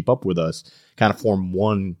us and keep up with us, kind of form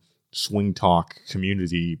one Swing Talk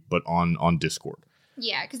community, but on Discord.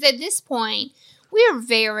 Yeah, because at this point, we are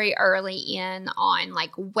very early in on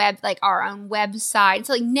like our own website.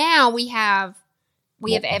 So like now we have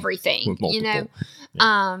everything, Yeah.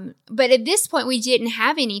 But at this point we didn't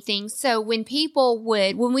have anything. So when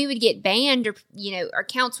we would get banned or, our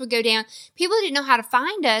accounts would go down, people didn't know how to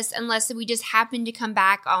find us unless we just happened to come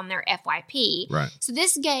back on their FYP. Right. So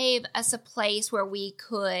this gave us a place where we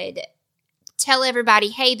could tell everybody,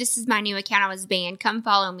 hey, this is my new account. I was banned. Come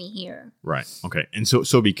follow me here. Right. Okay. And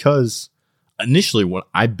so because initially when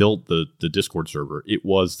I built the Discord server, it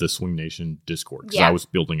was the Swing Nation Discord because I was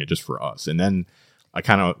building it just for us. And then I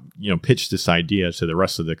kind of, pitched this idea to the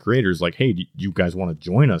rest of the creators like, hey, do you guys want to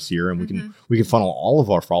join us here? And we can funnel all of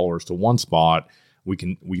our followers to one spot. We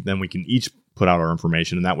can each put out our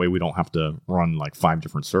information. And that way we don't have to run like 5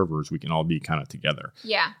 different servers. We can all be kind of together.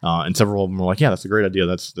 Yeah. And several of them were like, yeah, that's a great idea.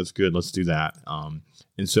 That's good. Let's do that.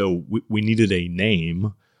 And so we needed a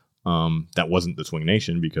name that wasn't the Swing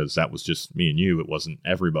Nation because that was just me and you. It wasn't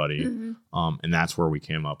everybody. Mm-hmm. And that's where we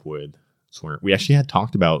came up with Swinger. We actually had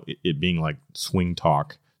talked about it being like Swing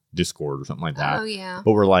Talk Discord or something like that. Oh, yeah.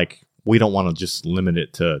 But we're like, we don't want to just limit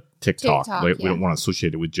it to TikTok. We don't want to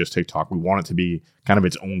associate it with just TikTok. We want it to be kind of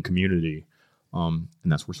its own community. And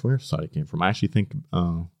that's where Swinger Society came from. I actually think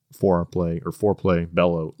 4Play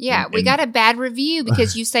Bella. Yeah, we got a bad review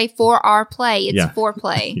because you say 4R Play. It's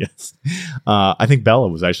 4Play. Yes. I think Bella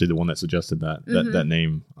was actually the one that suggested that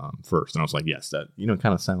name first. And I was like, yes, that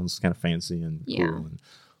kind of sounds kind of fancy and cool. And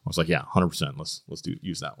I was like, yeah, 100%. Let's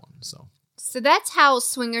use that one. So that's how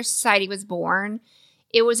Swinger Society was born.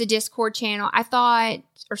 It was a Discord channel.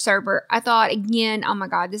 Server. I thought, again, oh my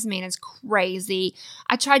God, this man is crazy.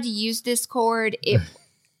 I tried to use Discord.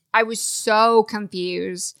 I was so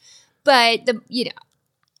confused. But,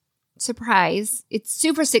 surprise, it's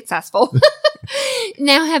super successful.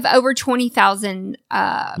 Now have over 20,000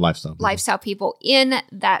 lifestyle people in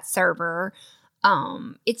that server.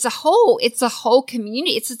 It's a whole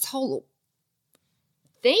community. It's its whole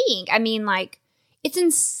thing. I mean, it's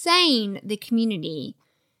insane, the community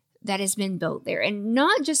that has been built there. And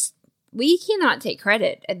not just, we cannot take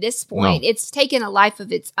credit at this point. No. It's taken a life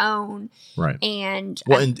of its own. Right. And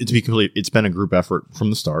and to be complete, it's been a group effort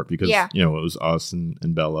from the start because, it was us and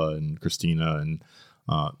Bella and Christina and,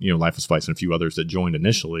 Life of Spice and a few others that joined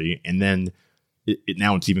initially. And then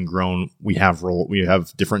now it's even grown. We have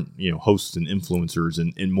different, hosts and influencers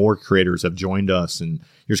and more creators have joined us. And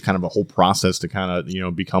here's kind of a whole process to kind of,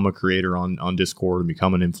 become a creator on Discord and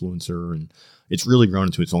become an influencer. And it's really grown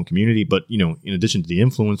into its own community. But, in addition to the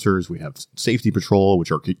influencers, we have Safety Patrol, which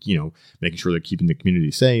are, making sure they're keeping the community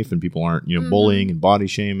safe and people aren't, bullying and body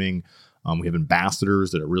shaming. We have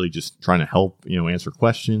ambassadors that are really just trying to help, answer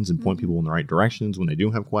questions and point people in the right directions when they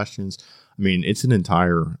do have questions. I mean, it's an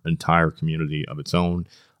entire community of its own.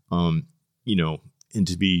 And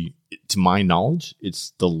to my knowledge,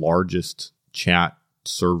 it's the largest chat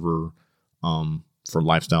server for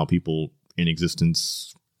lifestyle people in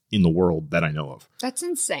existence in the world that I know of. That's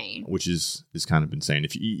insane. Which is kind of insane.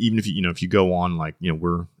 If you go on,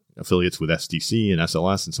 we're affiliates with SDC and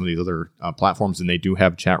SLS and some of these other platforms, and they do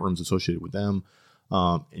have chat rooms associated with them.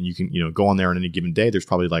 And you can, go on there on any given day. There's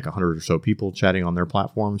probably 100 or so people chatting on their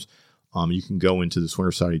platforms. You can go into the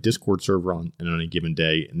Swinger Society Discord server on any given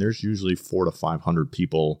day, and there's usually 400 to 500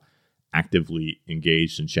 people actively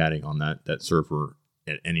engaged and chatting on that server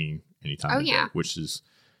at any time of day, which is,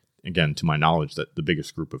 again, to my knowledge, that the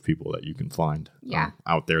biggest group of people that you can find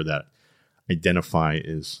out there that identify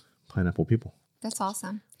as pineapple people. That's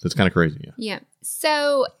awesome. So it's kind of crazy. Yeah.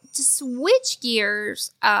 So to switch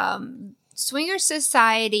gears, Swinger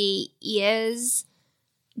Society is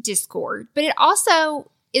Discord, but it also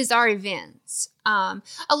is our events. A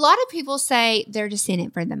lot of people say they're just in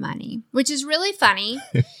it for the money, which is really funny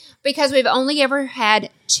because we've only ever had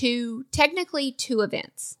two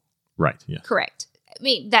events. Right. Yeah. Correct. I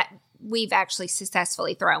mean, that we've actually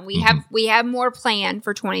successfully thrown. We have more planned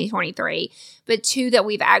for 2023, but two that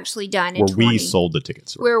we've actually done in we sold the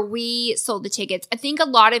tickets. Right? Where we sold the tickets. I think a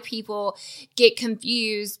lot of people get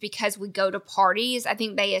confused because we go to parties. I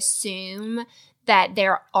think they assume that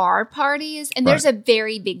there are parties, and there's a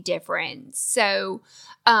very big difference. So,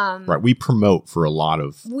 we promote for a lot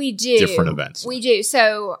of different events. We do.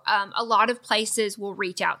 So, a lot of places will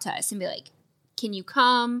reach out to us and be like, "Can you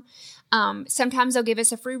come?" Sometimes they'll give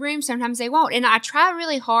us a free room. Sometimes they won't. And I try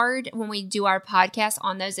really hard when we do our podcast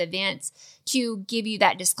on those events to give you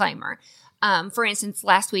that disclaimer. For instance,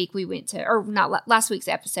 last week's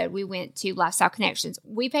episode, we went to Lifestyle Connections.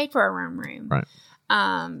 We paid for our own room. Right.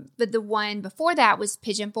 But the one before that was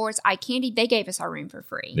Pigeon Forest Eye Candy. They gave us our room for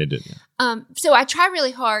free. They did, yeah. So I try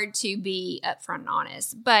really hard to be upfront and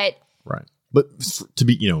honest, but. Right. But to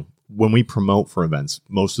be, when we promote for events,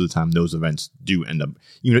 most of the time those events do end up,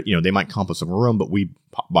 they might comp us a room, but we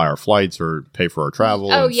buy our flights or pay for our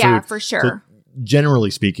travel. Oh, and yeah, food. for sure. So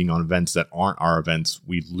generally speaking, on events that aren't our events,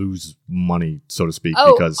 we lose money, so to speak.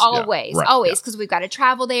 Oh, because, always, because we've got to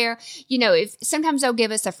travel there. If sometimes they'll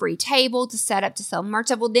give us a free table to set up to sell merch.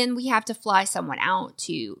 Well, then we have to fly someone out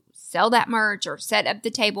to sell that merch or set up the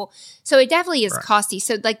table. So it definitely is costly.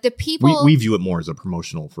 So the people we view it more as a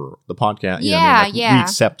promotional for the podcast. We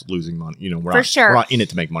accept losing money. For sure. We're not in it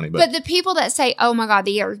to make money. But the people that say, "Oh my God,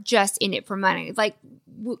 they are just in it for money,"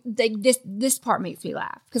 this part makes me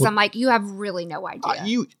laugh because I'm like, you have really no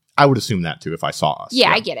idea. I would assume that too if I saw us. Yeah,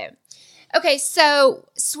 I get it. Okay, so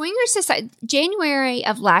Swinger Society, January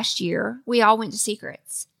of last year, we all went to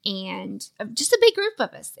Secrets. And just a big group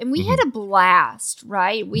of us. And we had a blast,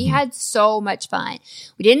 right? We had so much fun.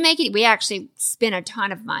 We didn't make it. We actually spent a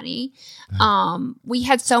ton of money. We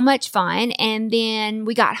had so much fun. And then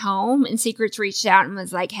we got home and Secrets reached out and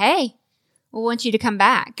was like, "Hey, we want you to come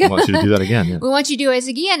back. We want you to do that again. Yeah. We want you to do it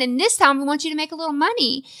again. And this time we want you to make a little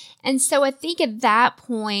money. And so I think at that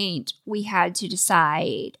point we had to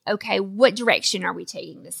decide, okay, what direction are we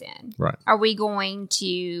taking this in? Right. Are we going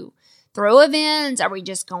to throw events? Are we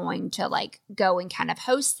just going to like go and kind of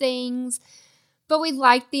host things? But we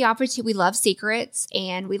like the opportunity. We love secrets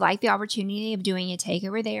and we like the opportunity of doing a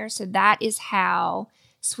takeover there. So that is how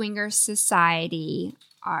Swinger Society,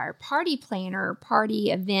 our party planner,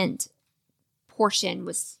 party event portion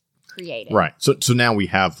was created. Right. So now we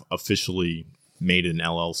have officially made an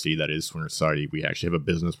LLC that is Swinger Society. We actually have a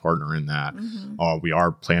business partner in that. We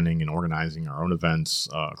are planning and organizing our own events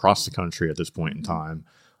across the country at this point in time.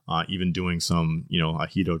 Even doing some, a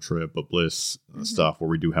Hito trip, a Bliss stuff where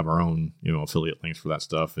we do have our own, affiliate links for that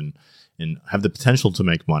stuff and have the potential to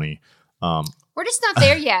make money. We're just not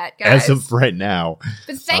there yet, guys. As of right now.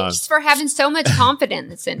 But thanks for having so much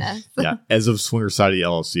confidence in us. Yeah. As of Swinger Society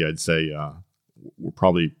LLC, I'd say we're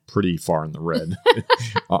probably pretty far in the red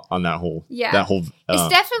on that whole it's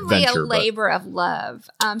definitely venture, a labor of love.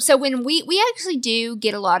 So when we actually do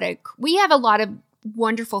get we have a lot of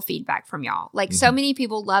wonderful feedback from y'all. Like so many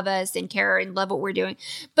people love us and care and love what we're doing.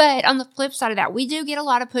 But on the flip side of that, we do get a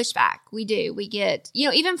lot of pushback. We do. We get,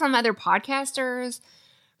 even from other podcasters,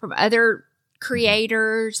 from other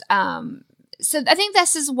creators. So I think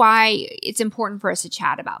this is why it's important for us to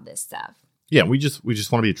chat about this stuff. Yeah, we just want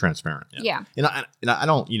to be transparent. Yeah. And I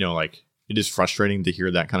don't, it is frustrating to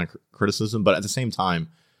hear that kind of criticism, but at the same time,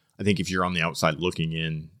 I think if you're on the outside looking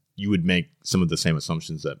in, you would make some of the same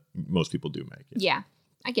assumptions that most people do make. Yeah,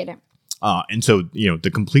 I get it. And so,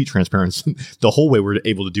 the complete transparency, the whole way we're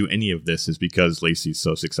able to do any of this is because Lacey's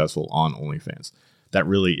so successful on OnlyFans. That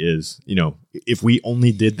really is, if we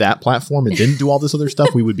only did that platform and didn't do all this other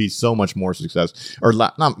stuff, we would be so much more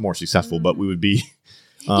not more successful, but we would be,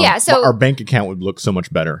 so our bank account would look so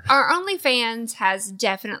much better. Our OnlyFans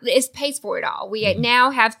it pays for it all. We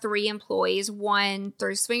now have 3 employees, 1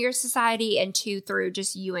 through Swinger Society and 2 through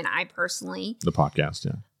just you and I personally. The podcast,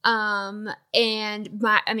 yeah. And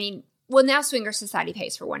now Swinger Society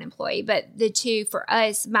pays for 1 employee, but the 2 for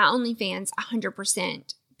us, my OnlyFans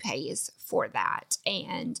 100% pays for that.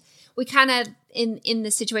 And we kind of, in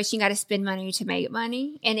the situation, you got to spend money to make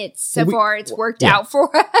money. And it's worked out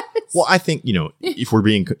for us. Well, I think, if we're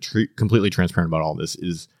being completely transparent about all this,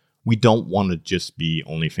 is we don't want to just be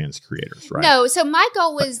OnlyFans creators, right? No. So my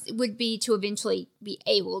goal would be to eventually be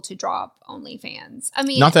able to drop OnlyFans.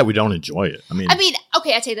 Not that we don't enjoy it.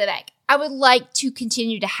 Okay, I take that back. I would like to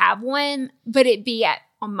continue to have one, but it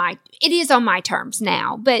is on my terms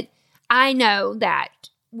now. But I know that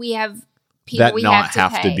we have people that we not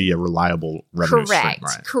have to be a reliable revenue stream,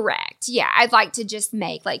 right? Correct. Yeah, I'd like to just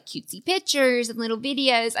make like cutesy pictures and little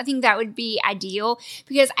videos. I think that would be ideal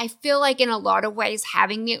because I feel like in a lot of ways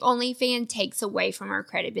having the OnlyFans takes away from our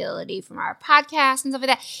credibility from our podcast and stuff like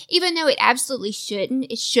that. Even though it absolutely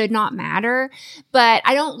shouldn't, it should not matter. But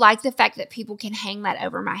I don't like the fact that people can hang that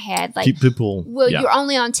over my head. Like, you're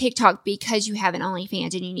only on TikTok because you have an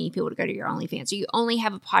OnlyFans and you need people to go to your OnlyFans. Or you only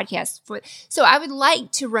have a podcast for. So I would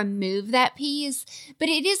like to remove that piece, but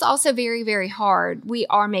it is also very, very hard. We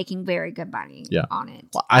are making very good money on it.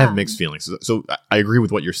 Well, I have mixed feelings. So I agree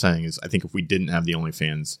with what you're saying. Is I think if we didn't have the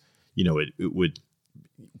OnlyFans, it would,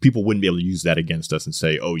 people wouldn't be able to use that against us and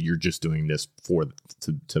say, "Oh, you're just doing this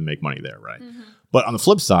to make money there," right? Mm-hmm. But on the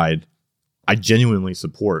flip side, I genuinely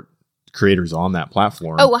support creators on that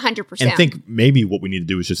platform. Oh, 100%. And think maybe what we need to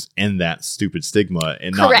do is just end that stupid stigma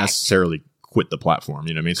and not necessarily quit the platform.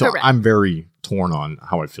 You know what I mean? So I'm very torn on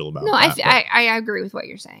how I feel about that. No, I agree with what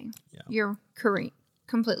you're saying. Yeah. You're correct.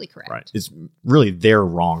 Completely correct. Right. It's really they're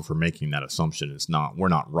wrong for making that assumption. We're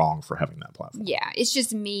not wrong for having that platform. Yeah. It's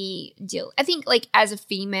just me I think like as a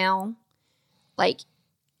female, like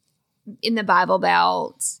in the Bible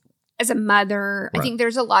Belt, as a mother, I think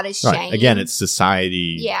there's a lot of shame. Right. Again, it's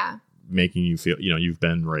society making you feel, you've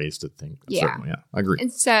been raised to think. Certainly, yeah. I agree.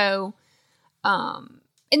 And so,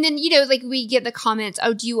 and then, like we get the comments,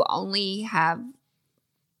 oh, do you only have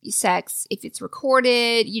sex if it's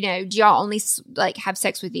recorded? Do y'all only like have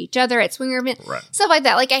sex with each other at swinger events? Right. Stuff like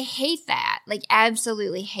that. Like I hate that. Like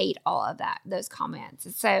absolutely hate all of that, those comments.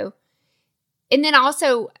 And so, and then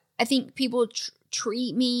also I think people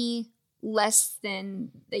treat me less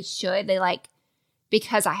than they should. They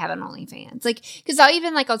because I have an OnlyFans. Like, because I'll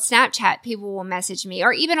even on Snapchat, people will message me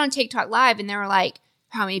or even on TikTok Live and they're like,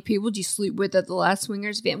 how many people did you sleep with at the last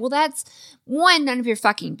swingers event? Well, that's 1, none of your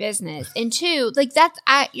fucking business. And 2,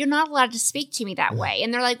 you're not allowed to speak to me that way.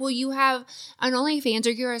 And they're like, well, you have an OnlyFans or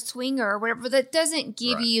you're a swinger or whatever. But that doesn't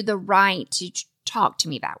give you the right to talk to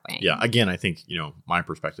me that way. Yeah. Again, I think, my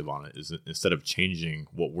perspective on it is instead of changing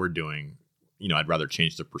what we're doing, I'd rather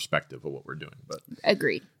change the perspective of what we're doing. But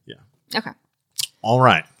agreed. Yeah. Okay. All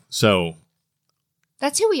right. So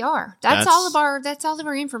that's who we are. That's all of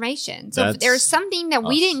our information. So if there's something that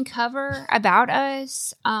we didn't cover about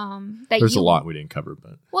us, there's a lot we didn't cover,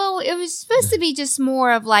 but it was supposed to be just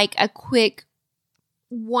more of like a quick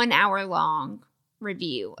 1 hour long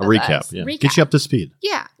review. A recap. Yeah. Get you up to speed.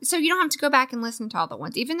 Yeah. So you don't have to go back and listen to all the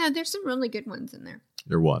ones, even though there's some really good ones in there.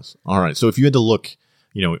 There was. All right. So if you had to look,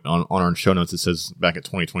 on our show notes, it says back at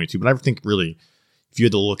 2022, but I think really if you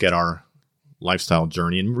had to look at our lifestyle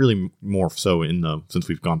journey and really more so since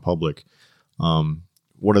we've gone public,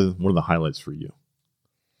 what are the highlights for you?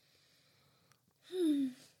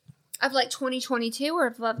 Of like 2022 or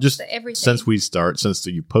of just everything? Since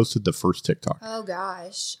you posted the first TikTok. Oh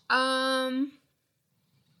gosh.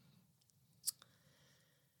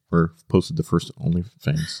 Or posted the first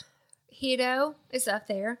OnlyFans. Hito is up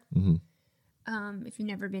there. Mm-hmm. If you've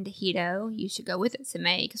never been to Hito, you should go with us in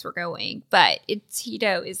May because we're going. But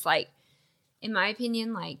Hito is like, in my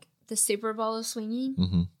opinion, like the Super Bowl of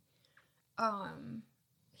swinging. Mm-hmm.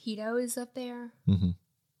 Hito is up there. Mm-hmm.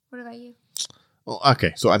 What about you? Well,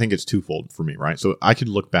 okay, so I think it's twofold for me, right? So I could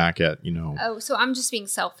look back at, Oh, so I'm just being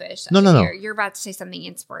selfish. No. You're about to say something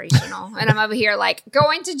inspirational. And I'm over here like,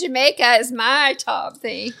 going to Jamaica is my top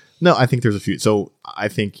thing. No, I think there's a few. So I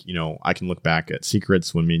think, I can look back at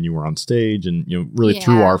Secrets when me and you were on stage and, really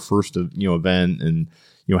through our first, event and,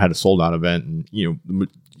 had a sold out event and,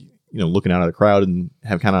 looking out of the crowd and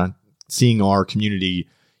have kind of seeing our community,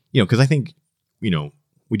 because I think,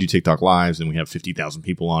 we do TikTok lives and we have 50,000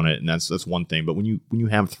 people on it. And that's one thing. But when you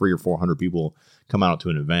have 300 or 400 people come out to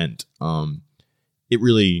an event, it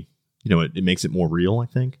really, it makes it more real, I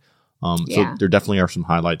think. So there definitely are some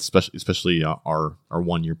highlights, especially our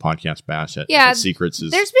 1 year podcast bash at Secrets.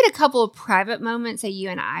 There's been a couple of private moments that you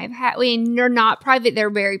and I have had. I mean, they're not private; they're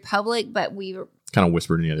very public. But we were kind of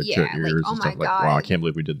whispered in the other ears oh and my stuff God. like, "Wow, I can't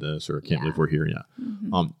believe we did this," or "I can't believe we're here." Yeah.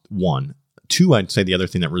 Mm-hmm. 1, 2. I'd say the other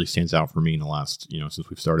thing that really stands out for me in the last, since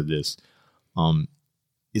we've started this,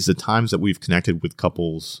 is the times that we've connected with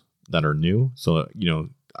couples that are new. So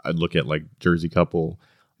I'd look at like Jersey couple.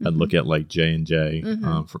 I'd look at like J&J,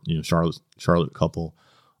 Charlotte couple,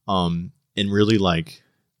 and really like.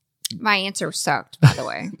 My answer sucked, by the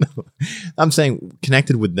way. I'm saying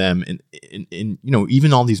connected with them, and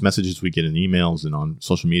even all these messages we get in emails and on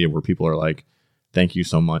social media where people are like, "Thank you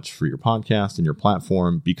so much for your podcast and your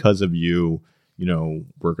platform. Because of you,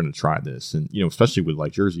 we're going to try this." And especially with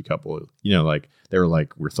like Jersey couple, like they were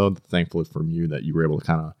like, "We're so thankful from you that you were able to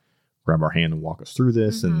kind of grab our hand and walk us through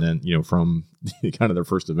this." Mm-hmm. And then, from kind of their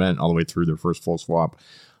first event all the way through their first full swap,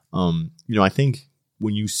 I think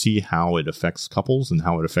when you see how it affects couples and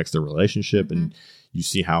how it affects their relationship, mm-hmm. and you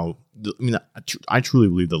see how, I truly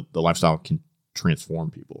believe the lifestyle can transform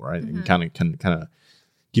people, right? Mm-hmm. And kind of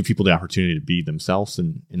give people the opportunity to be themselves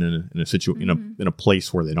and in a situation, mm-hmm. in a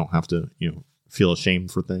place where they don't have to, feel ashamed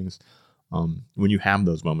for things. When you have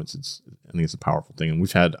those moments, I think it's a powerful thing. And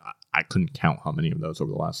we've had, I couldn't count how many of those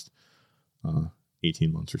over the last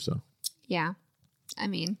 18 months or so. Yeah. I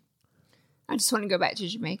mean, I just want to go back to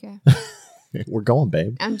Jamaica. We're going,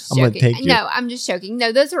 babe. I'm just joking. No, I'm just joking.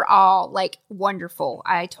 No, those are all like wonderful.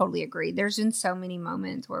 I totally agree. There's been so many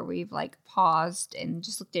moments where we've like paused and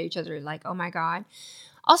just looked at each other like, oh my God.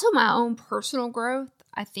 Also, my own personal growth.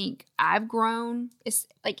 I think I've grown. It's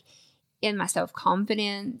like in my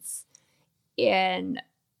self-confidence, in,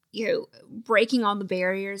 breaking all the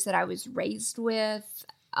barriers that I was raised with,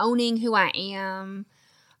 owning who I am.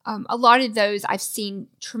 A lot of those I've seen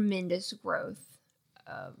tremendous growth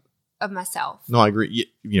of myself. No, I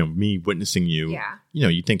agree. Me witnessing you. Yeah.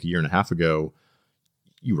 You think a year and a half ago,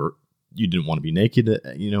 you didn't want to be naked at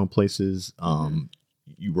places. Mm-hmm.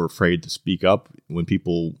 You were afraid to speak up when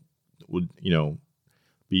people would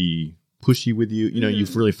be pushy with you. Mm-hmm.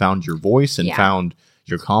 You've really found your voice and found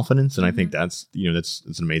your confidence, and mm-hmm. I think that's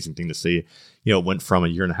that's an amazing thing to see. It went from a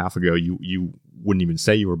year and a half ago you wouldn't even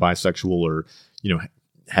say you were bisexual or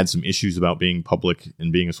had some issues about being public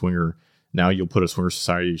and being a swinger. Now you'll put a Swinger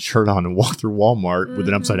Society shirt on and walk through Walmart mm-hmm. with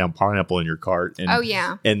an upside down pineapple in your cart. And, oh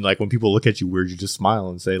yeah. And like when people look at you weird, you just smile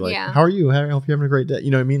and say like, "How are you? I hope you're having a great day."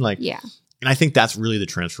 You know what I mean? Like, yeah. And I think that's really the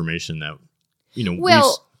transformation that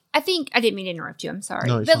Well, I think I didn't mean to interrupt you. I'm sorry,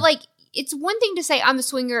 no, but fine. like it's one thing to say I'm a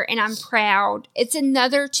swinger and I'm proud. It's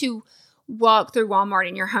another to walk through Walmart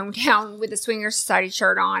in your hometown with a Swinger Society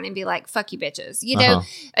shirt on and be like, "Fuck you, bitches." I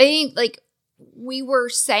think like. We were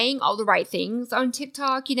saying all the right things on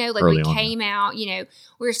TikTok, like early we came out, we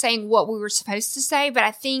were saying what we were supposed to say, but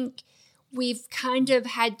I think we've kind of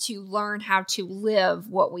had to learn how to live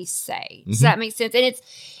what we say. Mm-hmm. Does that make sense? And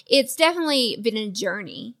it's definitely been a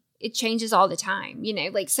journey. it changes all the time. You know,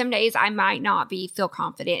 like some days I might not feel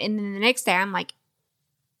confident. And then the next day I'm like,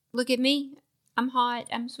 look at me. I'm hot.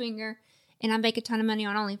 I'm a swinger. And I make a ton of money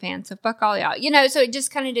on OnlyFans. So fuck all y'all. You know, so it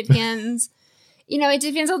just kind of depends. You know, it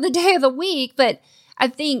depends on the day of the week. But I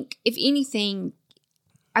think if anything,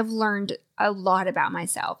 I've learned a lot about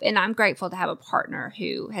myself. And I'm grateful to have a partner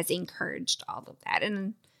who has encouraged all of that.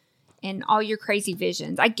 And all your crazy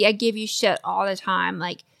visions. I give you shit all the time.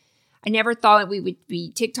 Like, I never thought we would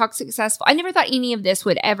be TikTok successful. I never thought any of this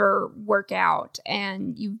would ever work out.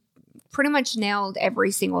 And you pretty much nailed every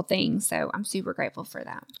single thing. So I'm super grateful for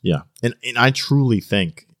that. Yeah. And I truly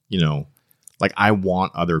think, you know, like I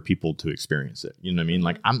want other people to experience it. You know what I mean?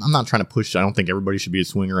 Like I'm not trying to push. I don't think everybody should be a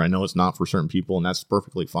swinger. I know it's not for certain people and that's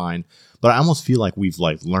perfectly fine. But I almost feel like we've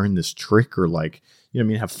like learned this trick or like, you know what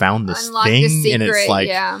I mean, have found this thing. And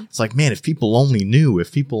it's like, man, if people only knew,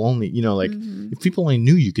 if people only, you know, like if people only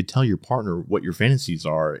knew you could tell your partner what your fantasies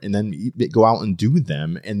are and then go out and do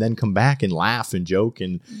them and then come back and laugh and joke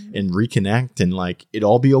and reconnect and like it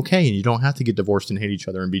all be okay. And you don't have to get divorced and hate each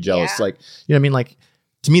other and be jealous. Like, you know what I mean? Like,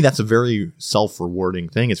 to me, that's a very self-rewarding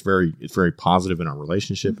thing. It's very positive in our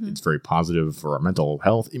relationship. It's very positive for our mental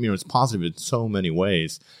health. I mean, it's positive in so many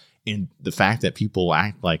ways. And the fact that people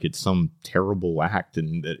act like it's some terrible act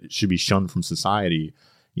and that it should be shunned from society,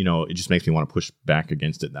 you know, it just makes me want to push back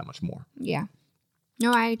against it that much more. Yeah.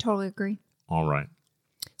 No, I totally agree. All right.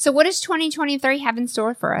 So what does 2023 have in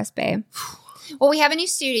store for us, babe? Well, we have a new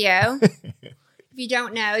studio. If you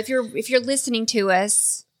don't know, if you're listening to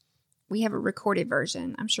us, we have a recorded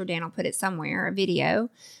version. I'm sure Dan will put it somewhere, a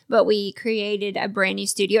video. But we created a brand new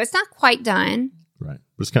studio. It's not quite done. Right.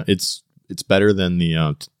 But it's better than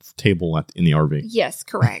the table in the RV. Yes,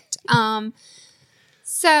 correct.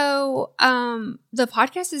 So the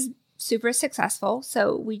podcast is super successful.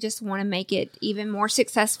 So we just want to make it even more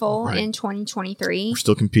successful in 2023. We're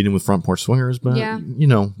still competing with Front Porch Swingers, but you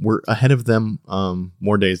know, we're ahead of them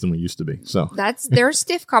more days than we used to be. So they're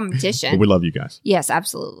stiff competition. But we love you guys. Yes,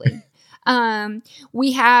 absolutely.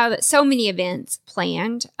 We have so many events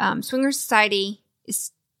planned. Swinger Society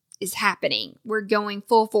is happening. We're going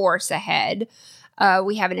full force ahead.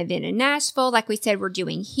 We have an event in Nashville. Like we said, we're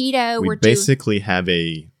doing Hedo. We basically have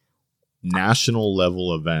a national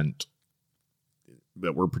level event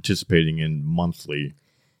that we're participating in monthly.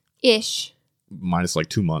 Ish. Minus like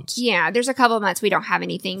 2 months. Yeah, there's a couple of months we don't have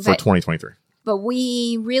anything. For 2023. But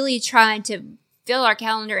we really tried to fill our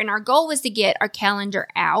calendar. And our goal was to get our calendar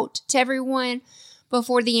out to everyone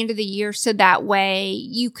before the end of the year. So that way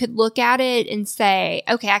you could look at it and say,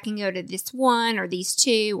 okay, I can go to this one or these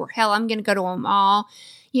two, or hell, I'm going to go to them all.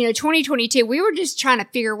 You know, 2022, we were just trying to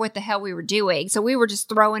figure what the hell we were doing. So we were just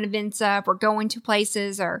throwing events up or going to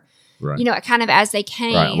places or, you know, kind of as they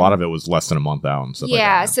came. Right. A lot of it was less than a month out and stuff like that.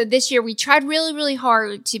 Yeah. So this year we tried really, really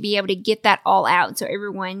hard to be able to get that all out so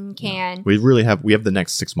everyone can. Yeah. We have the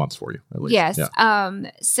next 6 months for you, at least. Yes. Yeah.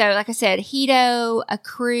 So like I said, Hedo, a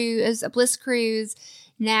cruise, a Bliss cruise,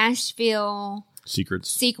 Nashville.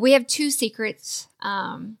 Secrets. We have 2 secrets.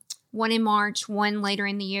 One in March, one later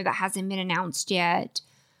in the year that hasn't been announced yet.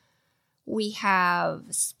 We have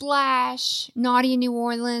Splash, Naughty in New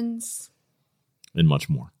Orleans. And much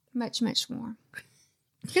more. Much, much more.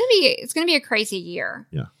 It's gonna be a crazy year.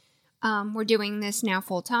 Yeah. We're doing this now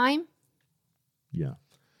full time. Yeah.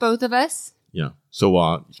 Both of us. Yeah.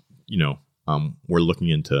 So you know, we're looking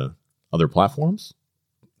into other platforms.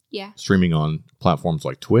 Yeah. Streaming on platforms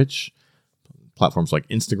like Twitch, platforms like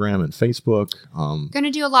Instagram and Facebook. Going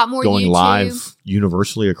to do a lot more going YouTube. live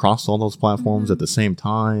universally across all those platforms at the same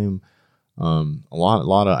time. A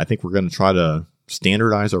lot of, I think we're going to try to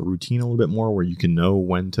standardize our routine a little bit more where you can know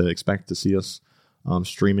when to expect to see us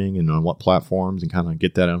streaming and on what platforms and kind of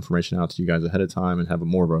get that information out to you guys ahead of time and have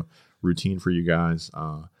more of a routine for you guys.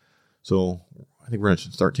 So I think we're going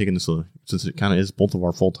to start taking this, since it kind of is both of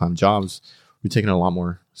our full-time jobs, we're taking it a lot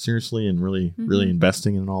more seriously and really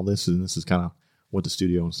investing in all this. And this is kind of what the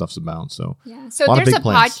studio and stuff's about. So yeah. So if there's a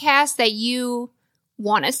podcast that you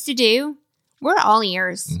want us to do, we're all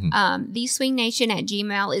ears.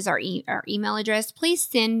 theswingnation@gmail is our email address. Please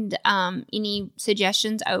send any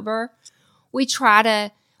suggestions over. We try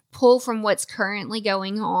to pull from what's currently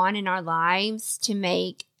going on in our lives to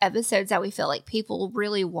make episodes that we feel like people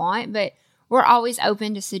really want, but we're always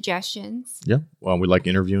open to suggestions. Yeah. Well, we like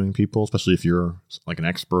interviewing people, especially if you're like an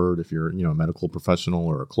expert, if you're, you know, a medical professional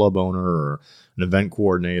or a club owner or an event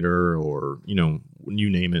coordinator or, you know, you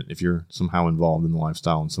name it. If you're somehow involved in the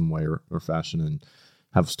lifestyle in some way or fashion and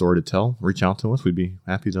have a story to tell, reach out to us. We'd be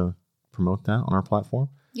happy to promote that on our platform.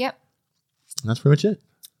 Yep. And that's pretty much it.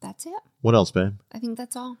 That's it. What else, babe? I think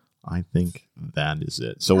that's all. I think that is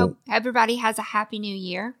it. So hope everybody has a happy new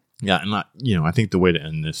year. Yeah, and I think the way to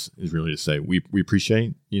end this is really to say we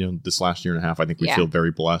appreciate this last year and a half. I think we feel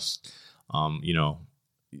very blessed.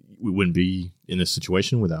 We wouldn't be in this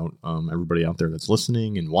situation without everybody out there that's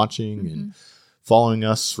listening and watching and following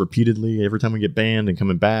us repeatedly every time we get banned and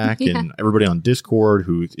coming back, and everybody on Discord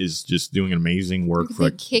who is just doing amazing work for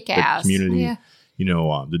the community. Yeah.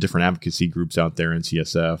 The different advocacy groups out there,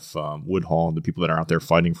 NCSF, Woodhall, the people that are out there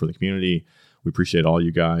fighting for the community. We appreciate all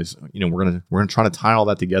you guys. We're gonna try to tie all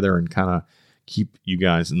that together and kind of keep you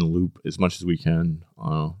guys in the loop as much as we can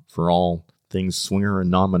for all things swinger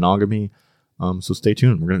and non-monogamy. So stay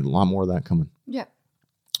tuned. We're gonna have a lot more of that coming. Yep.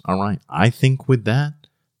 All right. I think with that,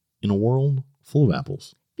 in a world full of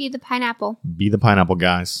apples, be the pineapple. Be the pineapple,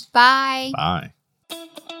 guys. Bye. Bye.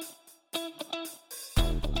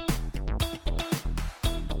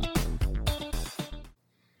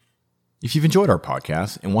 If you've enjoyed our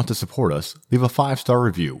podcast and want to support us, leave a 5-star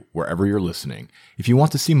review wherever you're listening. If you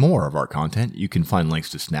want to see more of our content, you can find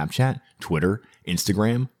links to Snapchat, Twitter,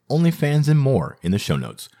 Instagram, OnlyFans, and more in the show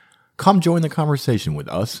notes. Come join the conversation with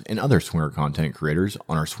us and other swinger content creators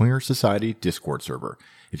on our Swinger Society Discord server.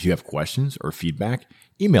 If you have questions or feedback,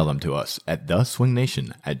 email them to us at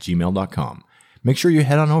theswingnation@gmail.com. Make sure you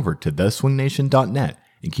head on over to theswingnation.net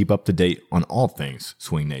and keep up to date on all things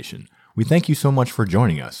Swing Nation. We thank you so much for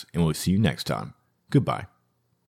joining us, and we'll see you next time. Goodbye.